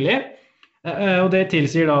ganske nylig. Og det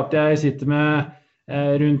tilsier da at jeg sitter med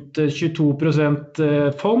rundt 22%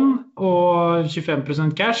 fond og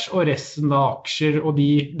 25% cash, og resten da aksjer, og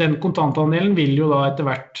den kontantandelen vil jo da etter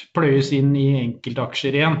hvert pløyes inn i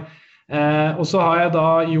enkeltaksjer igjen. Og så har jeg da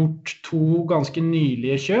gjort 2 ganske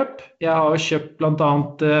nylige kjøp. Jeg har kjøpt blant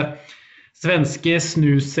annet svenske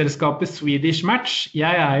snusselskapet Swedish Match.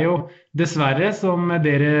 Jeg jo dessverre, som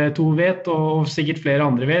dere to vet, og sikkert flere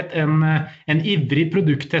andre vet, en ivrig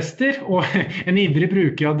produkttester og en ivrig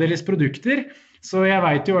bruker av deres produkter. Så jeg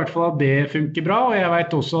vet jo i hvert fall at det funker bra, og jeg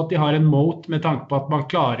vet også at de har en moat med tanke på at man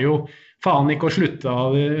klarer jo faen ikke å slutte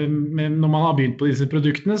av det når man har begynt på disse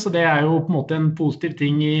produktene, så det jo på en måte en positiv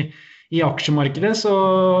ting i aksjemarkedet, så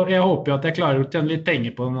jeg håper jo at jeg klarer å tjene litt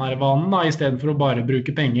penger på denne vanen da, i stedet for å bare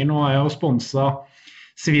bruke penger. Nå har jeg jo sponset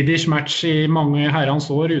Swedish Match i mange herrens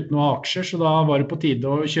år uten å ha aksjer, så da var det på tide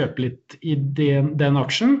å kjøpe litt i den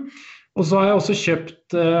aksjen. Og så har jeg også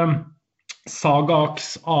kjøpt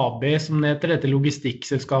Sagax AB, som det heter, dette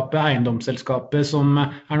logistikkselskapet, eiendomsselskapet som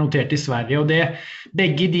notert i Sverige, og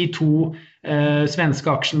begge de 2 svenske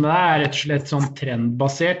aksjene rett og slett sånn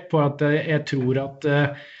trendbasert på at jeg tror at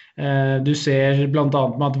du ser blant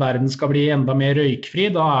annet med at verden skal bli enda mer røykfri,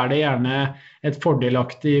 da det gjerne et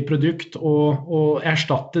fordelaktig produkt å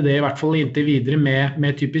erstatte det i hvert fall inntil videre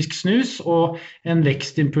med typisk snus, og en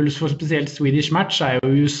vekstimpuls for spesielt Swedish Match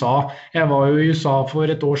jo i USA. Jeg var jo i USA for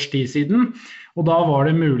et års tid siden, Og da var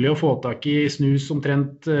det mulig å få tak i snus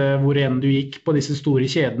omtrent hvor enn du gikk på disse store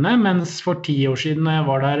kjedene, mens for 10 år siden når jeg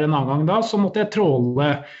var der en annen gang da, så måtte jeg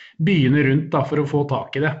tråle byene rundt da, for å få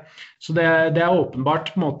tak i det. Så det er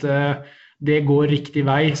åpenbart på en måte det går riktig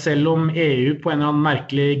vei. Selv om EU på en eller annen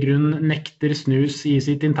merkelig grunn nekter snus i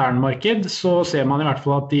sitt internmarked, så ser man i hvert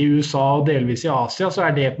fall at i USA og delvis i Asia så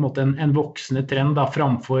er det på en måte en voksende trend da,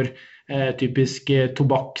 framfor typisk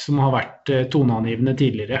tobakk som har vært toneangivende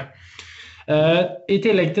tidligere. I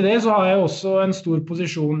tillegg til det så har jeg også en stor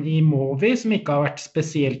posisjon i Movi som ikke har vært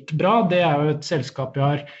spesielt bra. Det er jo et selskap jeg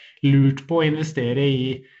har lurt på å investere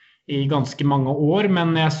i ganske mange år,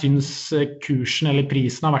 men jeg synes kursen eller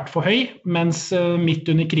prisen har vært for høy, mens midt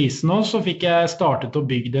under krisen nå så fikk jeg startet og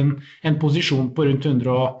bygd en posisjon på rundt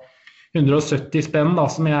 170 spenn da,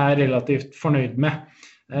 som jeg er relativt fornøyd med.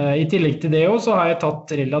 I tillegg til det også, så har jeg tatt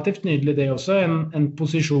relativt nydelig det også, en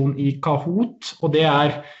posisjon i Kahoot, og det er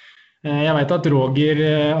jeg vet at Roger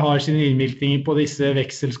har sine innvirkninger på disse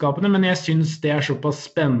vekstselskapene, men jeg synes det er såpass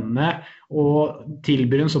spennende og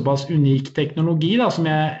tilbyr en såpass unik teknologi da, som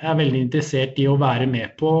jeg er veldig interessert i å være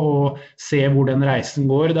med på og se hvor den reisen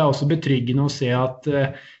går. Det er også betryggende å se at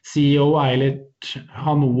CEO Eilert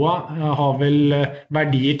Hanoa har vel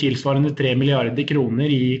verdier tilsvarende 3 milliarder kroner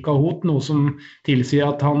i Kahoot, noe som tilsier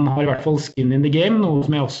at han har i hvert fall skin in the game, noe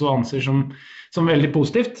som jeg også anser som veldig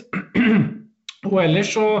positivt. Og ellers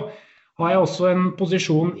så har jeg også en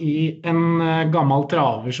posisjon i en gammel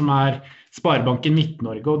traver som er Sparebanken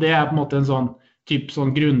Midt-Norge, og det er på en måte en sånn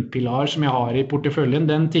grunnpilar som jeg har i porteføljen.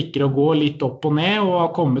 Den tikker og går litt opp og ned, og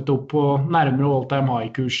har kommet opp på nærmere all-time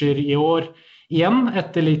high-kurser i år igjen,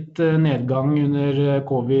 etter litt nedgang under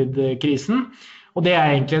covid-krisen. Og det er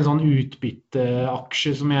egentlig en sånn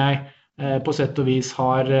utbytteaksje som jeg på sett og vis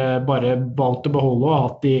har bare valgt å beholde og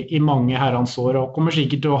hatt i mange herrens år, og kommer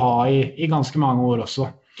sikkert til å ha i ganske mange år også.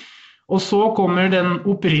 Og så kommer den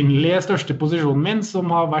opprinnelige største posisjonen min,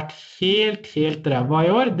 som har vært helt ræva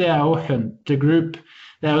i år. Det er jo Hunter Group.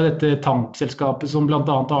 Det er jo dette tankselskapet som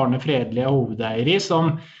blant annet Arne Fredli er hovedeier i,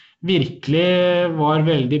 som virkelig var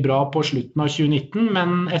veldig bra på slutten av 2019,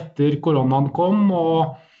 men etter koronaen kom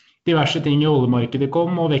og diverse ting i oljemarkedet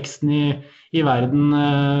kom, og veksten i verden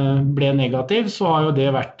ble negativ, så har jo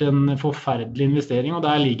det vært en forferdelig investering, og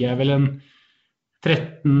der ligger jeg vel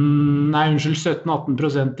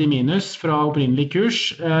 17-18% i minus fra opprinnelig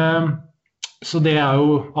kurs, så det er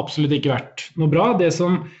jo absolutt ikke vært noe bra. Det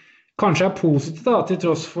som kanskje er positivt da, til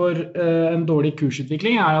tross for en dårlig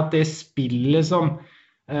kursutvikling, er at det spillet som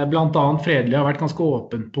blant annet Fredli har vært ganske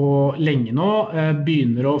åpen på lenge nå,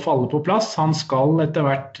 begynner å falle på plass. Han skal etter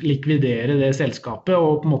hvert likvidere det selskapet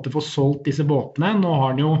og på en måte få solgt disse båtene. Nå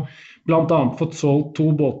har han jo blant annet fått solgt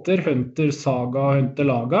 2 båter, Hunter Saga og Hunter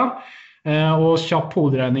Laga, og kjapp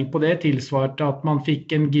hovedregning på det tilsvarte at man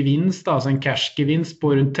fikk en gevinst, altså en cash-gevinst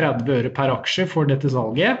på rundt 30 øre per aksje for dette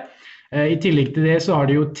salget. I tillegg til det så har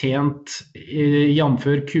de jo tjent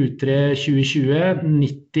jamfør Q3 2020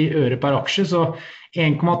 90 øre per aksje, så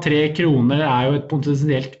 1,3 kroner er jo et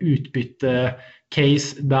potensielt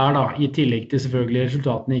utbytte-case der da, i tillegg til selvfølgelig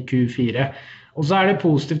resultatene i Q4. Og så er det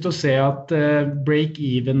positivt å se at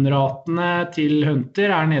break-even-ratene til Hunter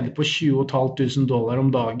er nede på $20,500 om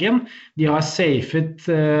dagen. De har safet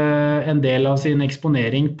en del av sin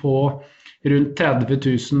eksponering på rundt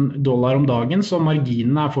 $30,000 om dagen, så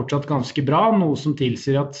marginene er fortsatt ganske bra, noe som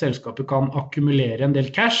tilsier at selskapet kan akkumulere en del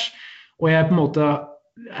cash. Og jeg på en måte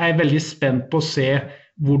er veldig spent på å se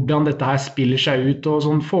hvordan dette her spiller seg ut, og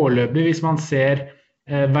sånn foreløpig hvis man ser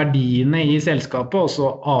verdiene i selskapet, og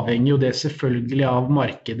så avhenger jo det selvfølgelig av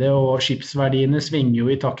markedet, og skipsverdiene svinger jo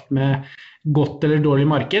i takt med godt eller dårlig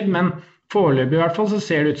marked, men foreløpig i hvert fall så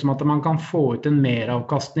ser det ut som at man kan få ut en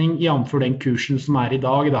meravkastning jamfor den kursen som er i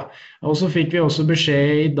dag da. Og så fikk vi også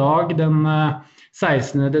beskjed i dag, den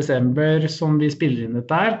 16. desember, som vi spiller inn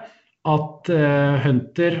dette her, at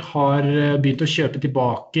Hunter har begynt å kjøpe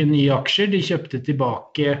tilbake nye aksjer. De kjøpte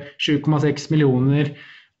tilbake 7,6 millioner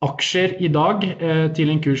aksjer i dag til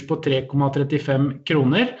en kurs på 3,35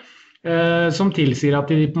 kroner, som tilsier at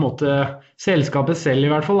de på en måte, selskapet selv i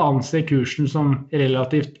hvert fall anser kursen som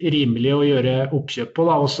relativt rimelig å gjøre oppkjøp på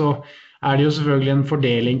da, og så er det jo selvfølgelig en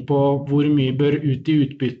fordeling på hvor mye bør ut i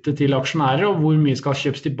utbytte til aksjonærer, og hvor mye skal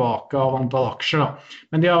kjøpes tilbake av antall aksjer da.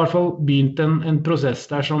 Men de har i hvert fall begynt en prosess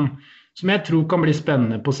der som jeg tror kan bli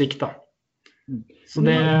spennende på sikt da. Så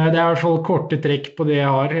det er i hvert fall korte trekk på det jeg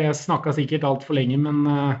har. Jeg snakket sikkert alt for lenge, men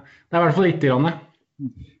det er i hvert fall litt grann.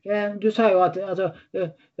 Du sa jo at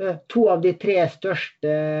 2 av de 3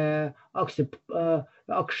 største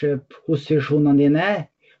aksjeposisjonene dine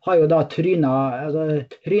har jo da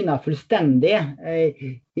trynet fullstendig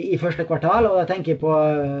i første kvartal, og da tenker jeg på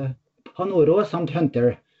Panoro samt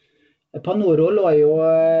Hunter. Panoro lå jo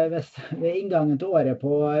ved inngangen til året på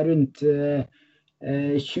rundt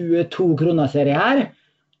 22 kroner serie her,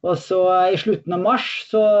 og så i slutten av mars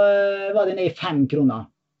så var det ned i 5 kroner.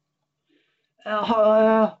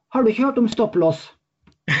 Har du ikke hørt om stop-loss?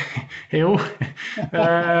 Jo,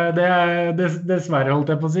 det dessverre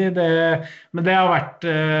holdt jeg på å si, men det har vært,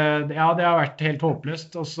 ja, det har vært helt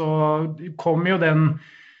håpløst, og så kom jo den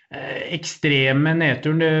ekstreme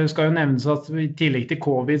nedturen. Det skal jo nevnes at i tillegg til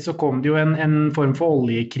covid så kom det jo en form for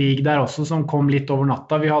oljekrig der også som kom litt over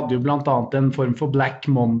natta. Vi hadde jo blant annet en form for Black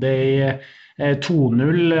Monday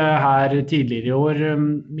 2.0 her tidligere i år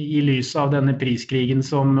i lys av denne priskrigen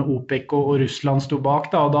som OPEC og Russland stod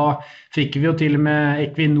bak da, og da fikk vi jo til og med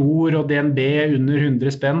Equinor og DNB under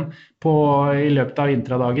 100 spenn i løpet av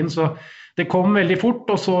intradagen, så det kom veldig fort,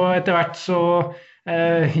 og så etter hvert så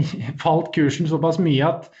falt kursen såpass mye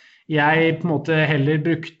at jeg på en måte heller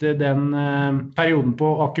brukte den perioden på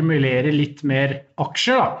å akkumulere litt mer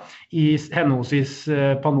aksjer da, i henholdsvis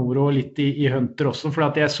Panoro og litt i Hunter også, for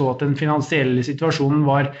at jeg så at den finansielle situasjonen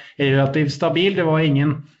var relativt stabil. Det var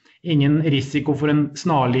ingen risiko for en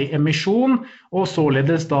snarlig emisjon, og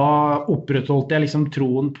således da opprettholdt jeg liksom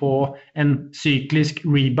troen på en syklisk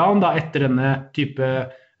rebound da, etter denne type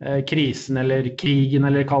krisen eller krigen,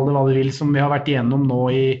 eller kall det hva du vil, som vi har vært igjennom nå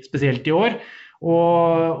spesielt i år,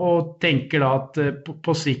 og tenker da at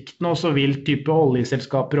på sikt nå så vil type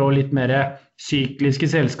oljeselskaper og litt mer sykliske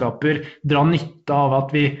selskaper dra nytte av at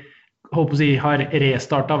vi håper å si, har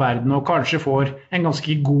restartet verden og kanskje får en ganske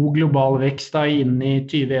god global vekst da inn i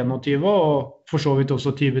 2021 og for så vidt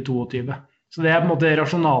også 2022. Så det på en måte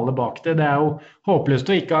rasjonale bak det. Det jo håpløst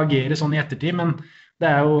å ikke agere sånn i ettertid, men det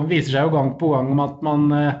viser seg jo gang på gang om at man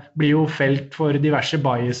blir jo felt for diverse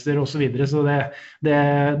biaser og så videre, så det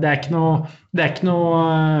ikke noe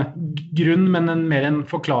grunn, men mer en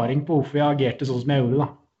forklaring på hvorfor jeg agerte sånn som jeg gjorde da.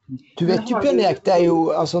 Du vet jo, Bjørn Erik, det jo,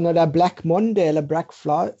 altså når det Black Monday eller Black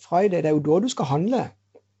Friday, det jo da du skal handle.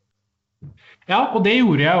 Ja, og det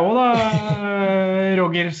gjorde jeg også da,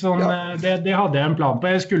 Roger, sånn, det hadde jeg en plan på.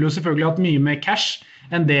 Jeg skulle jo selvfølgelig hatt mye mer cash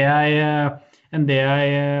enn det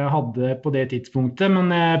jeg hadde på det tidspunktet, men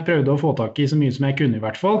jeg prøvde å få tak i så mye som jeg kunne i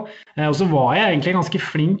hvert fall. Og så var jeg egentlig ganske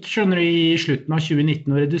flink, skjønner du, i slutten av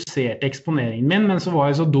 2019 og reduserte eksponeringen min, men så var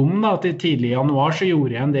jeg så dum da, at i tidlig januar så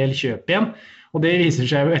gjorde jeg en del kjøp igjen, og det viser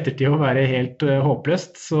seg jo ettertid å være helt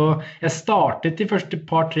håpløst. Så jeg startet de første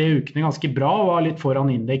par-tre ukene ganske bra, og var litt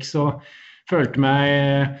foran indeks, og følte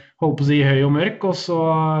meg, holdt på å si, høy og mørk, og så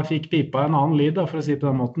fikk pipa en annen lyd, da, for å si på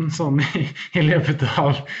den måten, sånn i løpet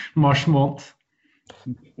av mars måned.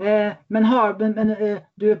 Men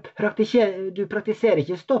du praktiserer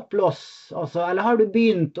ikke stop-loss, altså, eller har du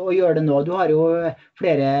begynt å gjøre det nå? Du har jo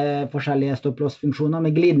flere forskjellige stop-loss-funksjoner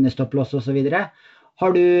med glidende stop-loss og så videre.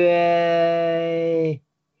 Har du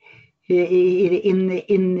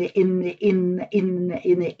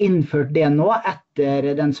innført det nå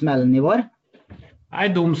etter den smellen i vår? Nei,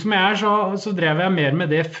 dum som jeg så drev jeg mer med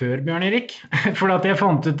det før, Bjørn Erik. For at jeg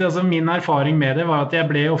fant ut, altså min erfaring med det var at jeg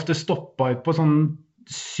ble ofte stoppet ut på sånn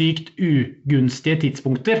sykt ugunstige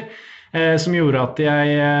tidspunkter, som gjorde at jeg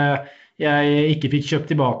ikke fikk kjøpt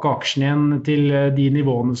tilbake aksjen igjen til de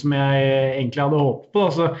nivåene som jeg egentlig hadde håpet på.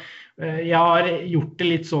 Altså, jeg har gjort det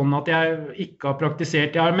litt sånn at jeg ikke har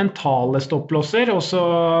praktisert, jeg har mentale stopplosser, og så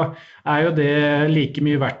jo det like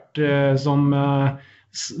mye verdt som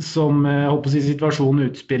jeg håper å si, situasjonen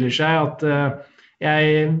utspiller seg, at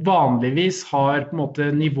jeg vanligvis har på en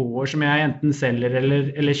måte nivåer som jeg enten selger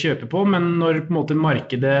eller kjøper på, men når på en måte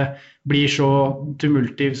markedet blir så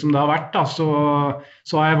tumultiv som det har vært, da, så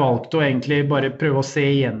har jeg valgt å egentlig bare prøve å se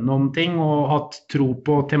igjennom ting og hatt tro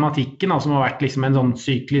på tematikken, da, som har vært liksom en sånn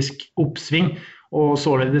syklisk oppsving, og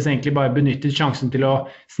således egentlig bare benyttet sjansen til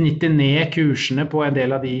å snitte ned kursene på en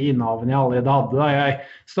del av de innehavene jeg allerede hadde. Da. Jeg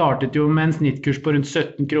startet jo med en snittkurs på rundt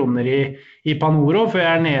 17 kroner i Panoro, før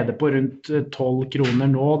jeg nede på rundt 12 kroner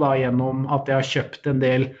nå, da, gjennom at jeg har kjøpt en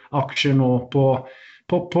del aksjer nå på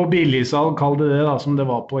billigsalg, kall det det da, som det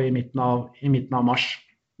var på i midten av mars.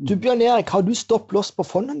 Du, Bjørn Erik, har du stopp-loss på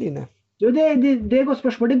fondene dine? Jo, det et godt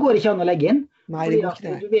spørsmål. Det går ikke an å legge inn. Nei, det går ikke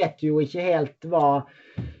det. Du vet jo ikke helt hva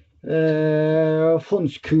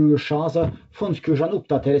fondskursene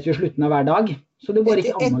oppdateres i slutten av hver dag, så det går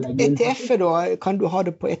ikke an å legge inn. ETF da, kan du ha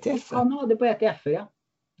det på ETF? Jeg kan ha det på ETF, ja.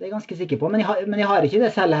 Det jeg ganske sikker på, men jeg har ikke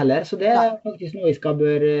det selv heller, så det faktisk noe jeg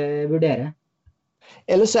bør vurdere.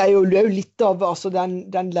 Ellers jo litt av altså, den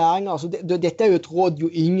læringen, altså, dette jo et råd,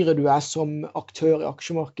 jo yngre du som aktør i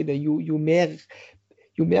aksjemarkedet, jo mer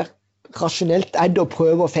rasjonelt det å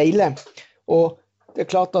prøve å feile, og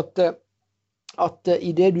det klart at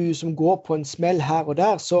i det du som går på en smell her og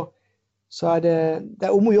der, så så det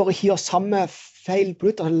om å gjøre ikke gjøre samme feil på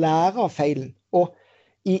nytt, lære av feilen. Og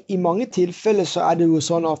i mange tilfeller så det jo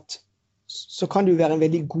sånn at så kan det jo være en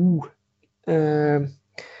veldig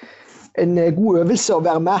god øvelse å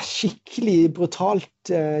være med skikkelig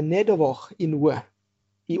brutalt nedover i noe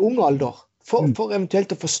i ung alder, for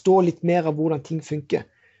eventuelt å forstå litt mer av hvordan ting funker.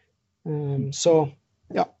 Så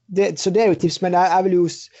ja, så det jo et tips, men jeg vil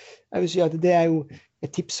si at det jo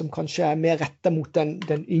et tips som kanskje mer rettet mot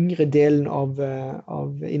den yngre delen av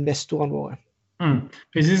investorene våre.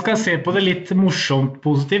 Hvis vi skal se på det litt morsomt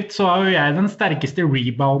positivt, så har jo jeg den sterkeste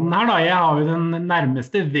rebounden her da. Jeg har jo den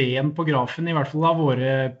nærmeste V-en på grafen, i hvert fall av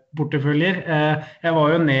våre porteføljer. Jeg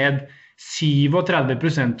var jo ned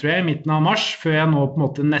 37% tror jeg i midten av mars, før jeg nå på en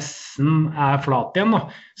måte nesten flat igjen da.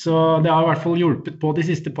 Så det har i hvert fall hjulpet på de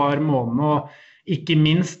siste par månedene, og ikke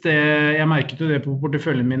minst, jeg merket jo det på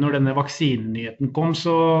porteføljen min når denne vaksinenyheten kom,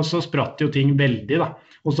 så spratt jo ting veldig da.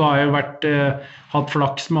 Og så har jeg jo hatt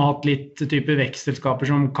flaks med å ha hatt litt type vekstselskaper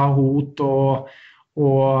som Kahoot og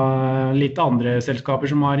litt andre selskaper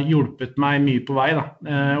som har hjulpet meg mye på vei da.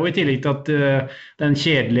 Og i tillegg til at den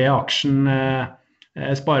kjedelige aksjen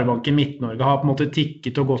Sparebanken Midt-Norge har på en måte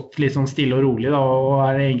tikket og gått litt sånn stille og rolig da, og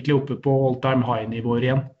egentlig oppe på all-time high-nivåer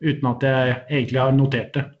igjen, uten at jeg egentlig har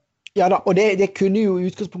notert det. Ja da, og det kunne jo i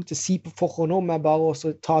utgangspunktet si på forhånd om jeg bare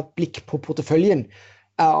også ta et blikk på porteføljen,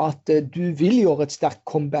 at du vil gjøre et sterkt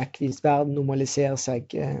comeback hvis verden normaliserer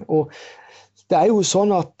seg. Og det jo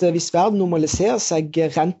sånn at hvis verden normaliserer seg,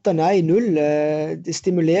 renter ned i null, det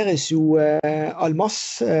stimuleres jo all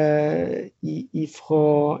masse ifra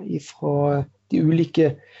de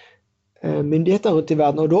ulike myndigheter rundt i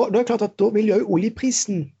verden. Og da det klart at da vil jo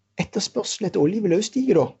oljeprisen, etterspørselen etter olje vil jo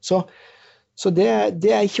stige da. Så det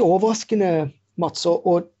ikke overraskende, Mats,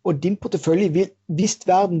 og din portefølje, hvis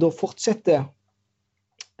verden da fortsetter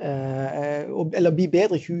eller blir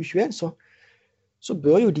bedre i 2021, så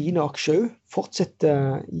bør jo dine aksjer fortsette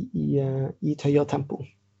i et høyere tempo.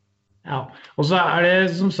 Ja, og så det,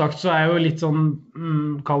 som sagt, så jo litt sånn,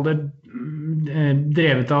 kall det,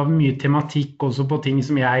 drevet av mye tematikk også på ting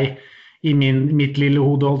som jeg i mitt lille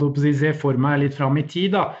hode holdt opp å si, ser for meg litt frem i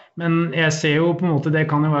tid da. Men jeg ser jo på en måte, det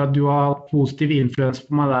kan jo være at du har positiv influens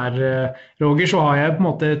på meg der, Roger, så har jeg på en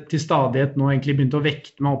måte til stadighet nå egentlig begynt å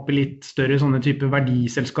vekte meg opp i litt større sånne type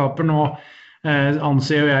verdiselskaper. Nå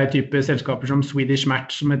anser jo jeg type selskaper som Swedish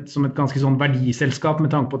Match som et ganske sånn verdiselskap,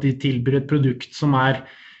 med tanke på at de tilbyr et produkt som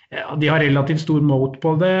de har relativt stor moat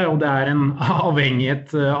på det, og det en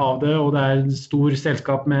avhengighet av det, og det et stor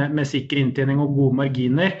selskap med sikker inntjening og gode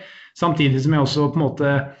marginer. Samtidig som jeg også på en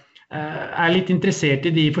måte litt interessert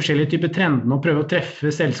i de forskjellige typer trendene og prøver å treffe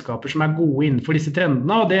selskaper som gode innenfor disse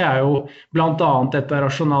trendene, og det jo blant annet dette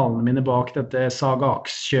rasjonalene mine bak dette Saga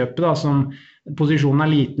Ax-kjøpet da, som posisjonen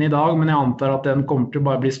liten i dag, men jeg antar at den kommer til å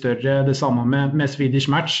bare bli større, det samme med Swedish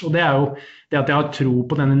Match, og det jo det at jeg har tro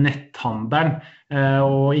på denne netthandelen,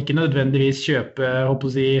 og ikke nødvendigvis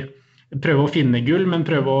prøve å finne gull, men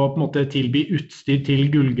prøve å på en måte tilby utstyr til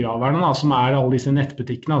gullgraverne, da, som alle disse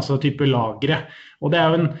nettbutikkene, altså type lagre. Og det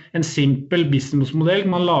jo en simpel businessmodell.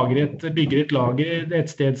 Man bygger et lager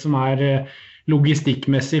et sted som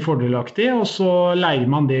logistikkmessig fordelaktig, og så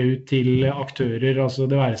leier man det ut til aktører, altså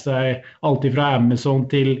det være seg alltid fra Amazon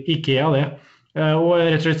til IKEA det. Og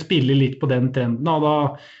rett og slett spille litt på den trenden, og da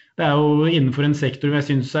det jo innenfor en sektor jeg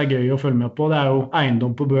synes gøy å følge med på. Det jo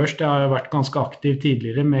eiendom på børs. Det har jo vært ganske aktiv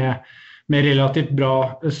tidligere med relativt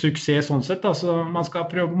bra suksess sånn sett. Altså, man skal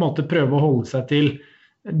på en måte prøve å holde seg til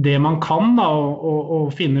det man kan da,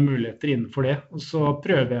 og finne muligheter innenfor det. Og så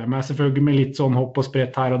prøver jeg meg selvfølgelig med litt sånn hopp og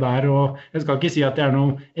sprett her og der. Og jeg skal ikke si at jeg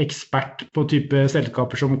noen ekspert på type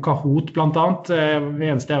selskaper som Kahoot blant annet.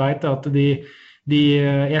 Det eneste jeg vet at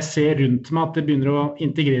jeg ser rundt meg at det begynner å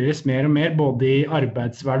integreres mer og mer, både i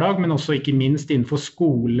arbeidshverdag, men også ikke minst innenfor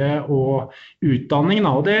skole og utdanning.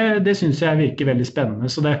 Og det synes jeg virker veldig spennende.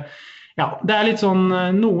 Så det litt sånn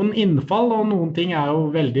noen innfall, og noen ting jo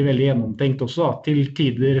veldig, veldig gjennomtenkt også, da, til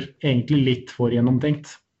tider egentlig litt for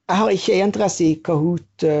gjennomtenkt. Jeg har ikke interesse i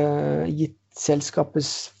Kahoot gitt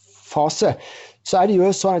selskapets fase. Så det jo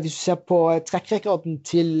sånn at hvis du ser på trekkrekorden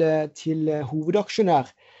til hovedaksjonær,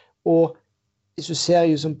 og hvis du ser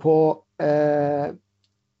liksom på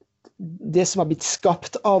det som har blitt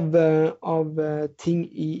skapt av ting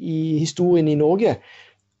i historien i Norge,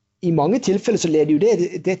 i mange tilfeller så leder jo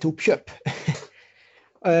det til oppkjøp.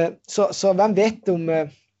 Så hvem vet om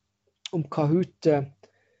Kahoot,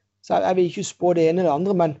 så jeg vil ikke spå det ene eller det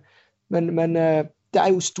andre, men det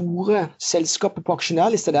jo store selskaper på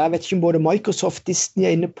aksjonærlister. Jeg vet ikke om både Microsoft,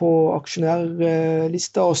 Disney inne på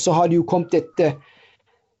aksjonærlister, og så har det jo kommet et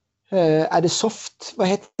det hva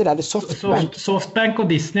heter det? Det Softbank? Softbank og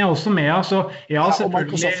Disney også med, altså. Ja,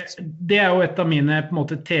 selvfølgelig. Det jo et av mine på en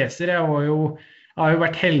måte teser. Jeg har jo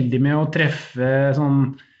vært heldig med å treffe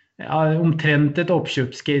sånn, omtrent et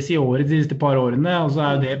oppkjøpscase i året de siste par årene, og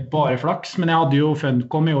så jo det bare flaks. Men jeg hadde jo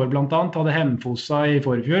Fundcom i år blant annet, hadde Hemfosa i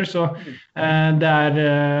forfjor, så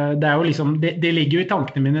det jo liksom, det ligger jo i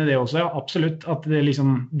tankene mine det også, absolutt, at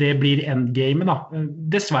det blir endgame da.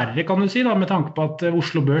 Dessverre kan du si da, med tanke på at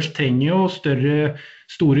Oslo Børs trenger jo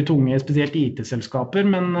store, tunge, spesielt IT-selskaper,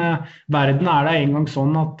 men verden da en gang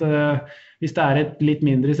sånn at hvis det et litt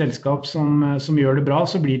mindre selskap som gjør det bra,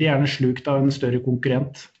 så blir det gjerne slukt av en større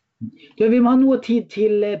konkurrent. Vi må ha noe tid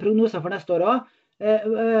til prognoser for neste år også.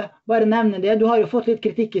 Bare nevne det, du har jo fått litt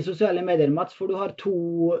kritikk i sosiale medier, Mats, for du har 2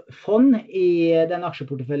 fond i den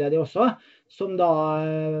aksjeporteføljen din også, som da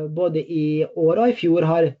både i år og i fjor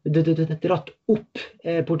har dratt opp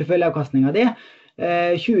porteføljeavkastningen din.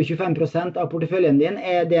 20-25% av porteføljen din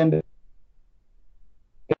DNB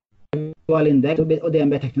og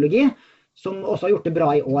DNB Teknologi, som også har gjort det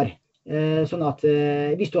bra i år. Sånn at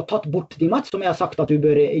hvis du har tatt bort de, Mats, som jeg har sagt at du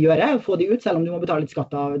bør gjøre, få de ut selv om du må betale litt skatt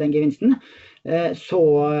av den gevinsten, så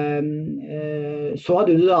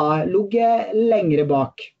hadde du da ligget lengre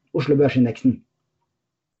bak Oslo Børsindeksen.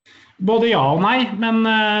 Både ja og nei, men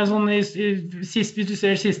sånn hvis du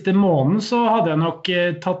ser siste måneden, så hadde jeg nok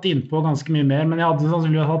tatt innpå ganske mye mer, men jeg hadde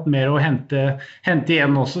sannsynligvis hatt mer å hente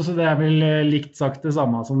igjen også, så det vel likt sagt det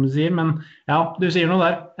samme som du sier, men ja, du sier noe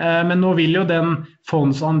der. Men nå vil jo den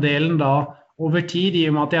fondsandelen da over tid, i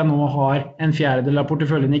og med at jeg nå har en fjerdedel av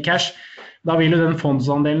porteføljen i cash, da vil jo den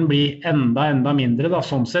fondsandelen bli enda mindre da,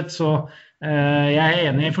 sånn sett, så jeg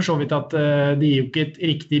enig for så vidt at det gir jo ikke et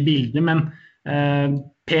riktig bilde, men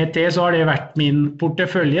PT så har det vært min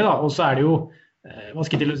portefølje da, og så det jo, hva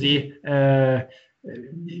skal jeg til å si,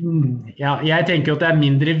 ja, jeg tenker at det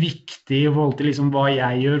mindre viktig i forhold til liksom hva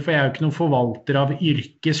jeg gjør, for jeg jo ikke noen forvalter av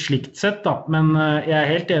yrket slikt sett da, men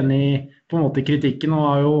jeg helt enig i på en måte kritikken, og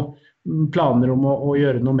har jo planer om å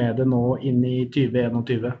gjøre noe med det nå inn i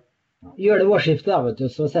 2021. Gjør det årsskiftet da, vet du,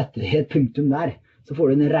 så setter vi et punktum der, så får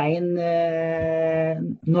du en ren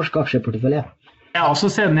norsk aksjeportefølje. Ja, så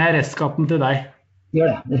sender jeg restskatten til deg. Gjør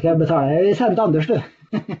det, det skal jeg betale. Send til Anders, du.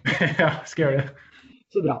 Ja, skal gjøre det.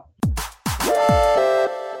 Så bra.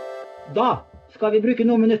 Da skal vi bruke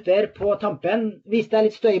noen minutter på tampen. Hvis det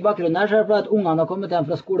litt støy i bakgrunnen her, så det fordi at ungene har kommet hjem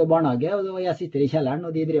fra skole og barnehage, og jeg sitter i kjelleren,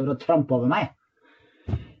 og de driver og tramper over meg.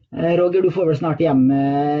 Roger, du får vel snart hjem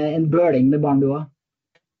en bøling med barn du også.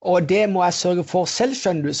 Og det må jeg sørge for selv,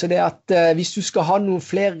 skjønner du. Så det at hvis du skal ha noen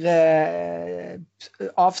flere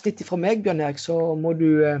avsnitt fra meg, Bjørn Erik, så må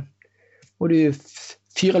du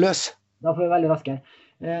fyre løs. Da får vi veldig raskere.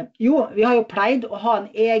 Jo, vi har jo pleid å ha en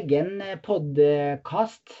egen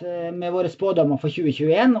podcast med våre spådommer for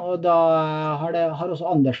 2021, og da har også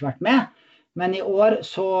Anders vært med. Men i år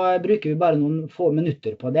så bruker vi bare noen få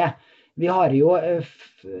minutter på det. Vi har jo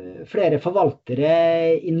flere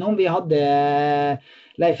forvaltere innom. Vi hadde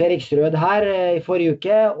Leif Eriksrød her i forrige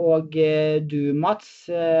uke, og du, Mats,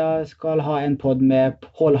 skal ha en podd med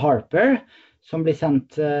Paul Harper, som blir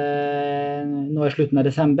sendt nå i slutten av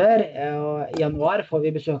desember. I januar får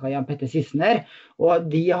vi besøk av Jan Petter Sissener,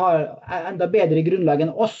 og de har enda bedre grunnlag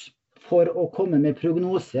enn oss for å komme med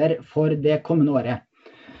prognoser for det kommende året.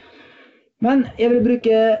 Men jeg vil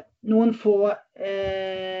bruke noen få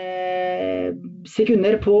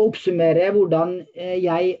sekunder på å oppsummere hvordan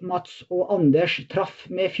jeg, Mats og Anders traff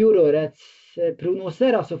med fjorårets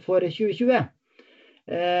prognoser, altså for 2020.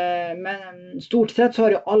 Men stort sett så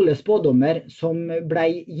har jo alle spådommer som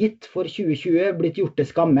ble gitt for 2020 blitt gjort til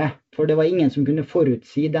skamme, for det var ingen som kunne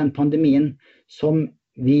forutsi den pandemien som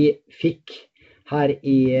vi fikk her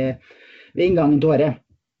ved inngangen til året.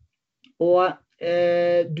 Og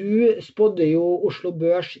du spådde jo Oslo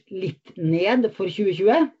Børs litt ned for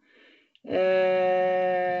 2020.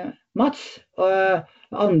 Mats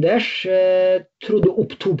Anders trodde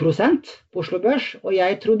opp 2% på Oslo Børs, og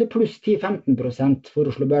jeg trodde pluss 10-15% for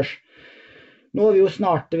Oslo Børs. Nå vi jo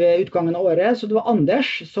snart ved utgangen av året, så det var Anders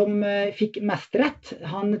som fikk mest rett.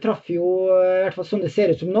 Han traff jo, i hvert fall sånn det ser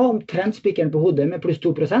ut som nå, omtrent spikeren på hodet med pluss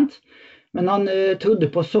 2%. Men han trodde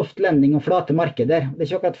på soft landing og flate markeder. Det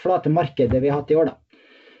ikke akkurat flate markeder vi har hatt i år da.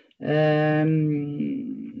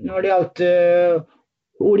 Når det gjaldt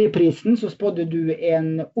oljeprisen, så spådde du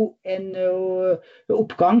en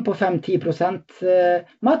oppgang på 5-10%,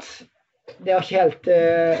 Mats. Det har ikke helt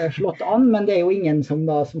slått an, men det jo ingen som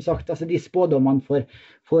da, som sagt, altså de spådommene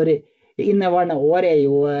for inneværende år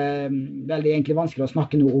jo veldig egentlig vanskelig å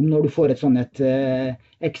snakke noe om når du får et sånn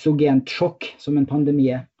eksogent sjokk som en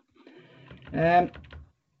pandemi.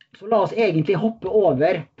 Så la oss egentlig hoppe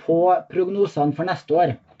over på prognosene for neste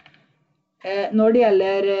år. Når det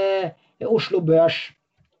gjelder Oslo Børs,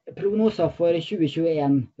 prognoser for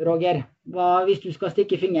 2021, Roger, hvis du skal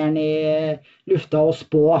stikke fingeren i lufta og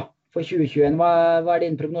spå for 2021, hva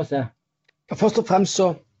din prognose? Først og fremst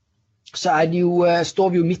så det jo, står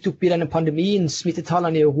vi jo midt oppe i denne pandemien.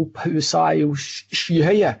 Smittetallene i Europa og USA jo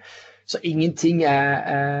skyhøye, så ingenting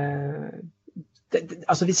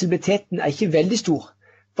altså visibiliteten ikke veldig stor.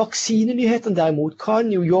 Vaksinenyhetene derimot kan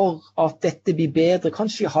jo gjøre at dette blir bedre,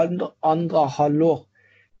 kanskje i andre halvår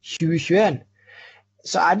 2021.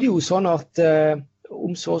 Så det jo sånn at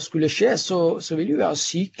om så skulle skje, så vil det jo være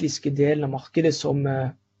sykliske delen av markedet som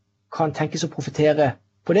kan tenkes å profitere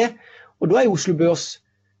på det. Og da jo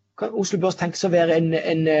kan Oslo Børs tenkes å være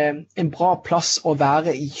en bra plass å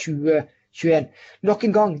være i 2021. Nok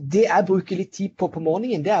en gang, det jeg bruker litt tid på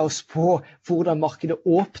morgenen, det å spå hvordan markedet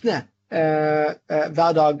åpner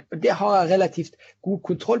hver dag. Det har jeg relativt god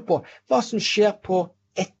kontroll på. Hva som skjer på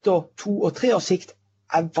 1, 2 og 3 års sikt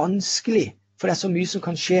vanskelig, for det så mye som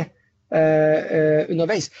kan skje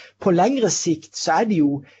underveis. På lengre sikt så det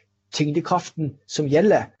jo tyngdekraften som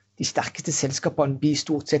gjelder. De sterkeste selskapene blir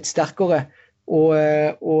stort sett sterkere, og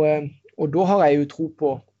da har jeg jo tro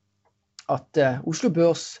på at Oslo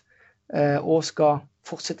Børs også skal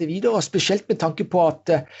fortsette videre, spesielt med tanke på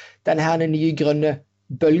at denne her nye grønne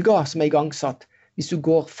bølger som igangsatt. Hvis du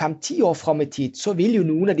går 5-10 år frem i tid, så vil jo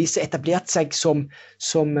noen av disse etablert seg som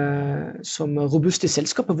robuste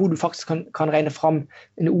selskaper, hvor du faktisk kan regne frem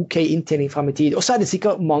en ok inntjening frem i tid. Og så det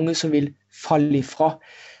sikkert mange som vil falle ifra.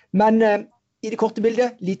 Men i det korte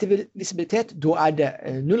bildet, lite visibilitet, da det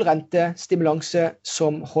null rente, stimulanse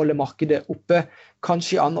som holder markedet oppe.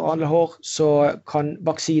 Kanskje i andre halvår så kan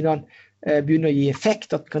vaksinene begynne å gi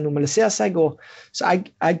effekt, at det kan normalisere seg. Så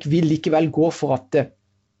jeg vil likevel gå for at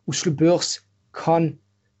Oslo Børs kan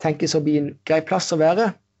tenkes å bli en grei plass å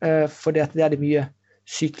være, for det det mye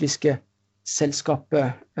sykliske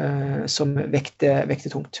selskaper som vekter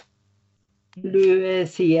tungt. Vil du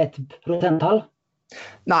si et prosenttall?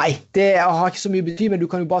 Nei, det har ikke så mye bety, men du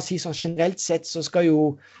kan jo bare si sånn generelt sett, så skal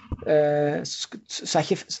jo så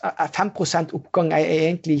ikke 5% oppgang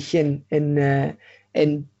egentlig ikke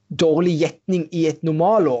en dårlig gjetning i et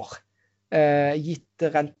normalår,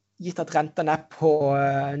 gitt at renten på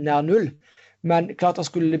nær null. Men klart at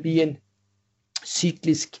skulle det bli en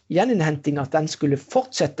syklisk gjeninnhenting, at den skulle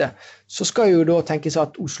fortsette, så skal jo da tenkes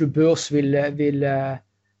at Oslo Børs vil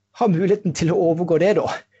ha muligheten til å overgå det da.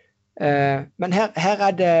 Men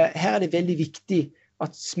her det veldig viktig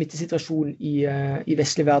at smittesituasjonen i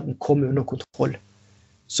vestlig verden kommer under kontroll.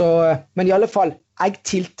 Men i alle fall, jeg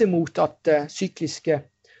tilter mot at sykliske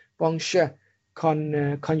bransjer kan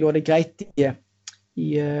gjøre det greit i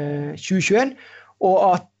 2021, og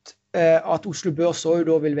at Oslo Børs også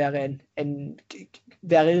da vil være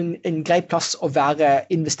en grei plass å være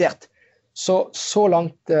investert. Så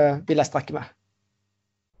langt vil jeg strekke meg.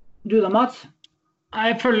 Du da, Mats?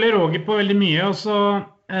 Jeg følger Roger på veldig mye, og så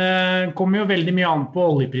kommer jo veldig mye an på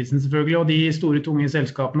oljeprisen selvfølgelig, og de store tunge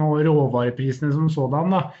selskapene og råvareprisene som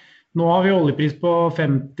sådan da. Nå har vi oljepris på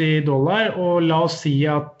 $50, og la oss si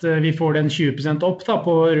at vi får den 20% opp da,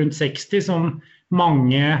 på rundt 60, som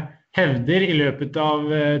mange hevder i løpet av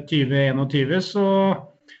 2021,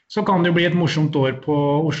 så kan det jo bli et morsomt år på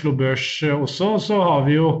Oslo Børs også, og så har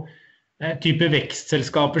vi jo type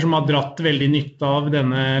vekstselskaper som har dratt veldig nytte av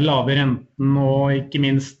denne lave renten, og ikke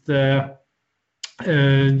minst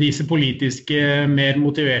disse politiske, mer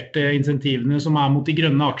motiverte insentivene som mot de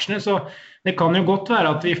grønne aksjene. Så det kan jo godt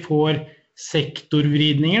være at vi får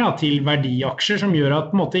sektorvridninger da, til verdiaksjer, som gjør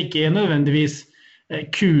at på en måte ikke nødvendigvis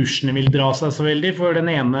kursene vil dra seg så veldig, for den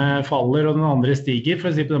ene faller og den andre stiger, for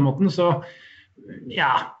å si på den måten. Så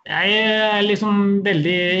ja, jeg liksom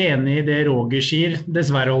veldig enig i det Roger sier,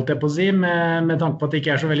 dessverre holdt jeg på å si, med tanke på at det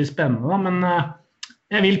ikke så veldig spennende, men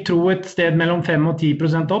jeg vil tro et sted mellom 5 og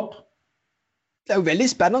 10% opp. Det jo veldig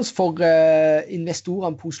spennende for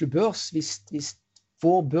investorene på Oslo Børs, hvis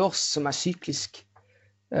vår børs, som syklisk,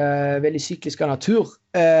 veldig syklisk av natur,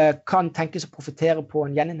 kan tenkes å profitere på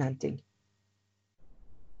en gjeninnhenting.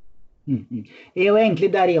 Jeg jo egentlig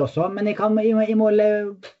der jeg også, men jeg må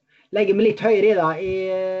legge meg litt høyere i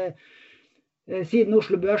det. Siden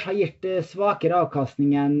Oslo Børs har gitt svakere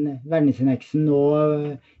avkastning enn verdensindeksen nå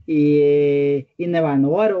i inneværende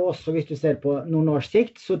år, og også hvis du ser på noen års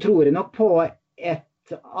sikt, så tror jeg nok på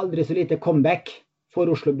et aldri så lite comeback for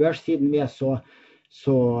Oslo Børs, siden vi så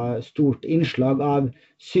stort innslag av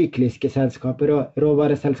sykliske selskaper og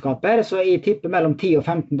råvareselskaper, så jeg tipper mellom 10 og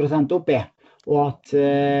 15% opp og at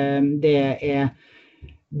det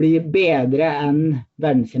blir bedre enn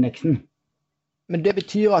verdensindeksen. Men det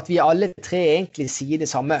betyr at vi alle tre egentlig sier det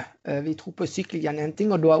samme. Vi tror på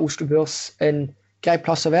sykkelgjenhenting, og da er Oslo Børs en grei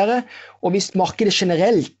plass å være. Og hvis markedet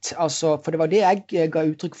generelt, altså, for det var det jeg ga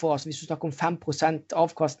uttrykk for, altså hvis du snakker om 5%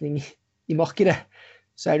 avkastning i markedet,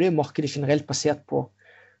 så er det jo markedet generelt basert på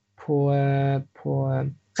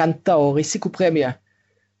renter og risikopremie.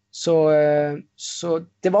 Så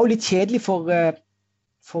det var jo litt kjedelig for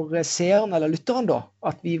seerne eller lytterne da,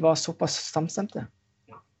 at vi var såpass samstemte.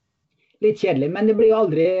 Litt kjedelig, men det blir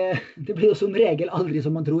jo som regel aldri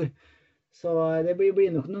som man tror. Så det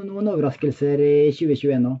blir nok noen overraskelser i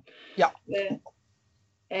 2021 nå. Ja.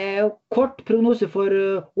 Kort prognose for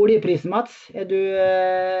oljeprisen, Mats.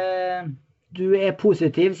 Du er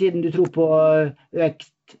positiv siden du tror på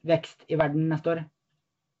økt vekst i verden neste år?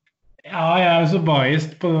 Ja, jeg er jo så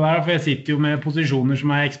biased på det der, for jeg sitter jo med posisjoner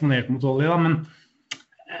som er eksponert mot olje, da, men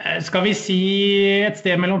skal vi si et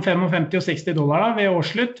sted mellom $55 og $60 da, ved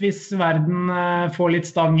årsslutt, hvis verden får litt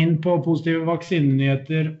stang inn på positive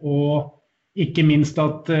vaksinenyheter, og ikke minst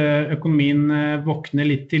at økonomien våkner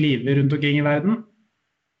litt til live rundt omkring i verden?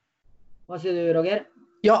 Hva sier du, Roger?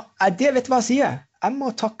 Ja, det vet du hva jeg sier. Jeg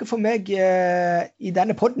må takke for meg i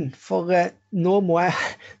denne podden, for nå må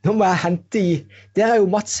jeg hente i. Der er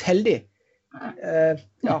jo Mats heldig.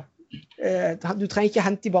 Ja. Du trenger ikke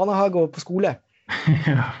hente i barnehage og på skole.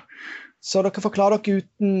 Ja. Så dere får klare dere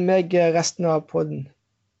uten meg resten av podden.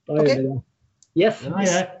 Ok? Yes.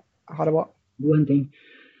 Ha det bra. God henting.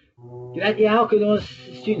 Jeg har ikke noen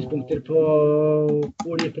synspunkter på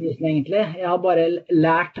oljeprisen egentlig. Jeg har bare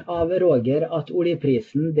lært av Roger at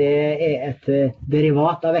oljeprisen det er et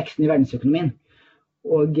derivat av veksten i verdensøkonomien.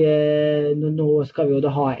 Og nå skal vi jo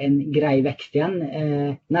da ha en grei vekst igjen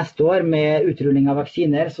neste år med utrulling av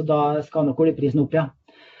vaksiner, så da skal nok oljeprisen opp, ja.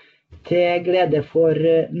 Til glede for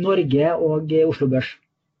Norge og Oslo Børs.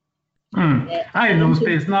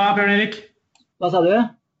 Eiendomsprisene, Bjørn Erik? Hva sa du?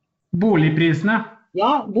 Boligprisene?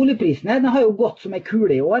 Ja, boligprisene den har jo gått som en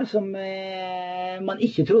kule i år, som man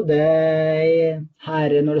ikke trodde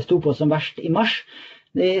her når det stod på som verst i mars.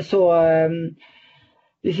 Så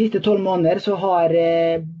de siste 12 måneder så har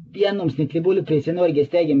gjennomsnittlig boligpris i Norge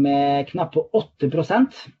steget med knapt på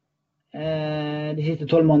 8% de siste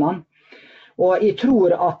 12 månedene. Og jeg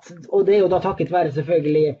tror at, og det er jo da takket være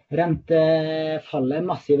selvfølgelig rentefallet,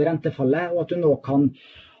 massive rentefallet, og at du nå kan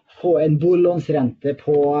få en boliglånsrente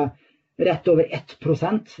på rett over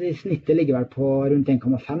 1%. I snittet ligger vel på rundt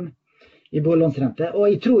 1,5 i boliglånsrente.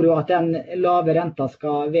 Og jeg tror jo at den lave renta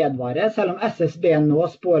skal vedvare. Selv om SSB nå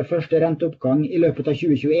spår første renteoppgang i løpet av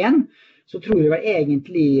 2021, så tror jeg vel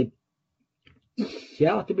egentlig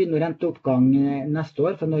ikke at det blir noen renteoppgang neste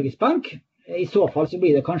år fra Norges Bank. I så fall så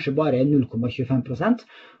blir det kanskje bare 0,25%,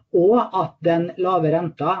 og at den lave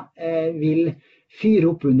renta vil fyre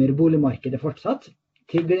opp under boligmarkedet fortsatt,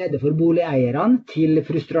 til glede for boligeierne, til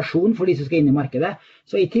frustrasjon for de som skal inn i markedet.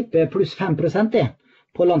 Så jeg tipper pluss 5%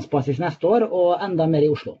 på landsbasis neste år, og enda mer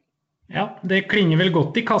i Oslo. Ja, det klinger vel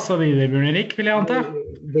godt i kassa di, Bjørn Erik, vil jeg anta?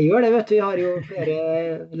 Det gjør det, vet du. Vi har jo flere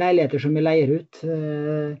leiligheter som vi leier ut,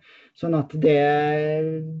 sånn at det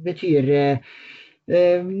betyr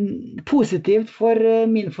positivt for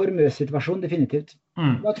min formuessituasjon, definitivt.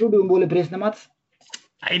 Hva tror du om boligprisene, Mats?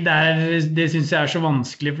 Nei, det synes jeg så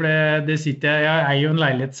vanskelig, for det sitter jeg eier jo en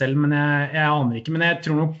leilighet selv, men jeg aner ikke. Men jeg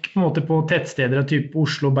tror nok på en måte på tettsteder av type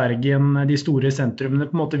Oslo, Bergen, de store sentrumene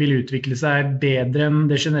på en måte vil utvikle seg bedre enn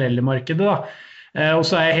det generelle markedet da. Og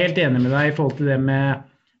så er jeg helt enig med deg i forhold til det med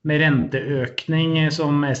renteøkning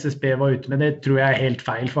som SSB var ute med. Det tror jeg er helt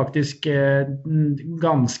feil faktisk.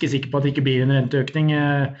 Ganske sikker på at det ikke blir en renteøkning.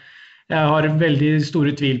 Jeg har veldig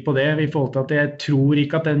store tvil på det i forhold til at jeg tror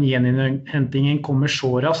ikke at den gjeninnhentingen kommer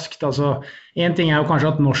så raskt. Altså, en ting er jo kanskje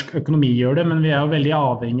at norsk økonomi gjør det, men vi er jo veldig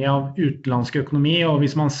avhengig av utenlandsk økonomi, og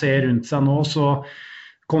hvis man ser rundt seg nå, så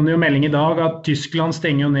kom det jo melding i dag at Tyskland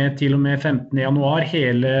stenger jo ned til og med 15. januar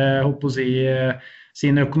hele,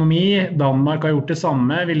 sin økonomi. Danmark har gjort det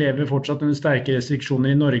samme. Vi lever fortsatt under sterke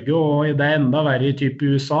restriksjoner i Norge, og det er enda verre i type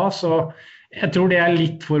USA, så jeg tror det er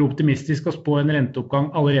litt for optimistisk å spå en renteoppgang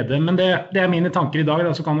allerede, men det er mine tanker i dag,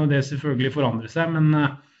 da, så kan jo det selvfølgelig forandre seg,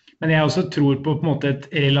 men jeg også tror på en måte et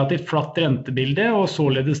relativt flatt rentebilde, og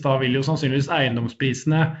således da vil jo sannsynligvis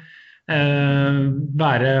eiendomsprisene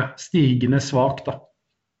være stigende svagt da.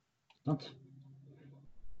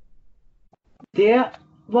 Det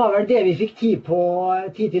var vel det vi fikk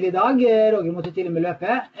tid til i dag. Roger måtte til og med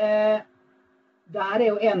løpe. Dette er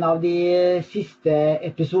jo en av de siste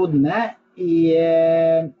episodene i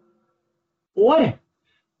år,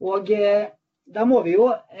 og da må vi jo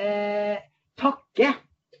takke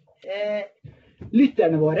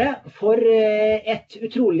lytterne våre for et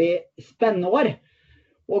utrolig spennende år,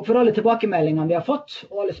 Og for alle tilbakemeldingene vi har fått,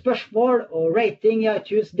 og alle spørsmål og rating,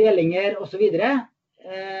 iTunes, delinger og så videre,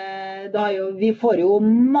 vi får jo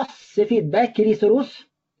masse feedback, ris og ros.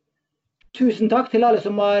 Tusen takk til alle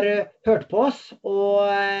som har hørt på oss, og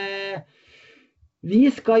vi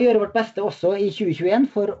skal gjøre vårt beste også i 2021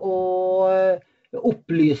 for å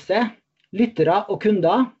opplyse lyttere og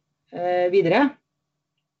kunder videre.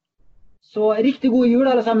 Så riktig god jul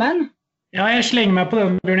alle sammen. Ja, jeg slenger meg på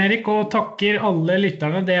den, Bjørn Erik, og takker alle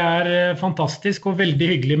lytterne. Det fantastisk og veldig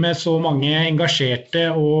hyggelig med så mange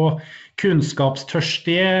engasjerte og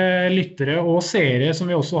kunnskapstørstige lyttere og seere som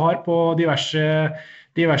vi også har på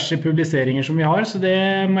diverse publiseringer som vi har. Så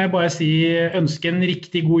det må jeg bare si, ønske en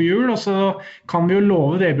riktig god jul, og så kan vi jo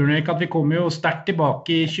love det, Bjørn Erik, at vi kommer jo sterkt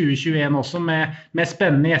tilbake i 2021 også med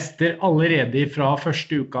spennende gjester allerede fra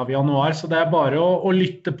første uke av januar. Så det bare å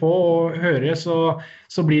lytte på og høre,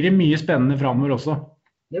 så blir det mye spennende fremover også.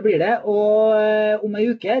 Det blir det, og om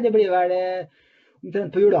en uke, det blir vel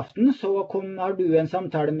omtrent på julaften, så har du en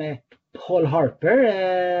samtale med Paul Harper,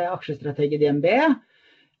 aksjestrateg i DNB,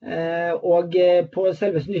 og på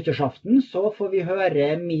selve nyttårsaften så får vi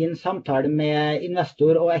høre min samtale med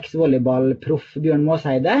investor og eks-volleyballproff Bjørn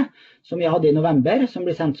Måseide, som jeg hadde i november, som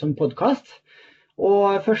blir sendt som podcast.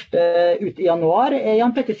 Og først ut i januar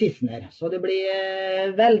Jan Petter Sissener, så det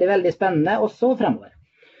blir veldig, veldig spennende også fremover.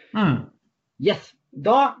 Yes,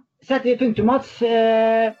 da setter vi punktum, Mats.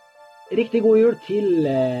 Riktig god jul til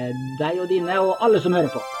deg og dine og alle som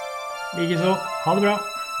hører på. Likeså, ha det bra.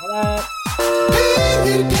 Ha det.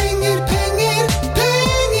 Penger, penger, penger,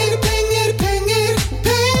 penger, penger,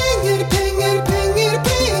 penger, penger, penger,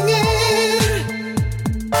 penger.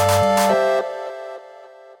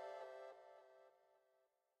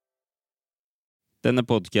 Denne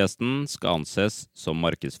podcasten skal anses som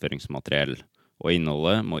markedsføringsmateriell, og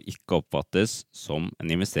innholdet må ikke oppfattes som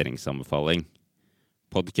en investeringsanbefaling.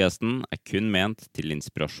 Podcasten kun ment til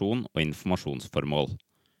inspirasjon og informasjonsformål.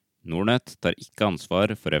 Nordnet tar ikke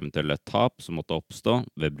ansvar for eventuelle tap som måtte oppstå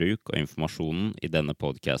ved bruk av informasjonen i denne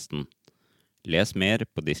podcasten. Les mer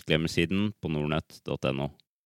på disclaimer-siden på nordnet.no.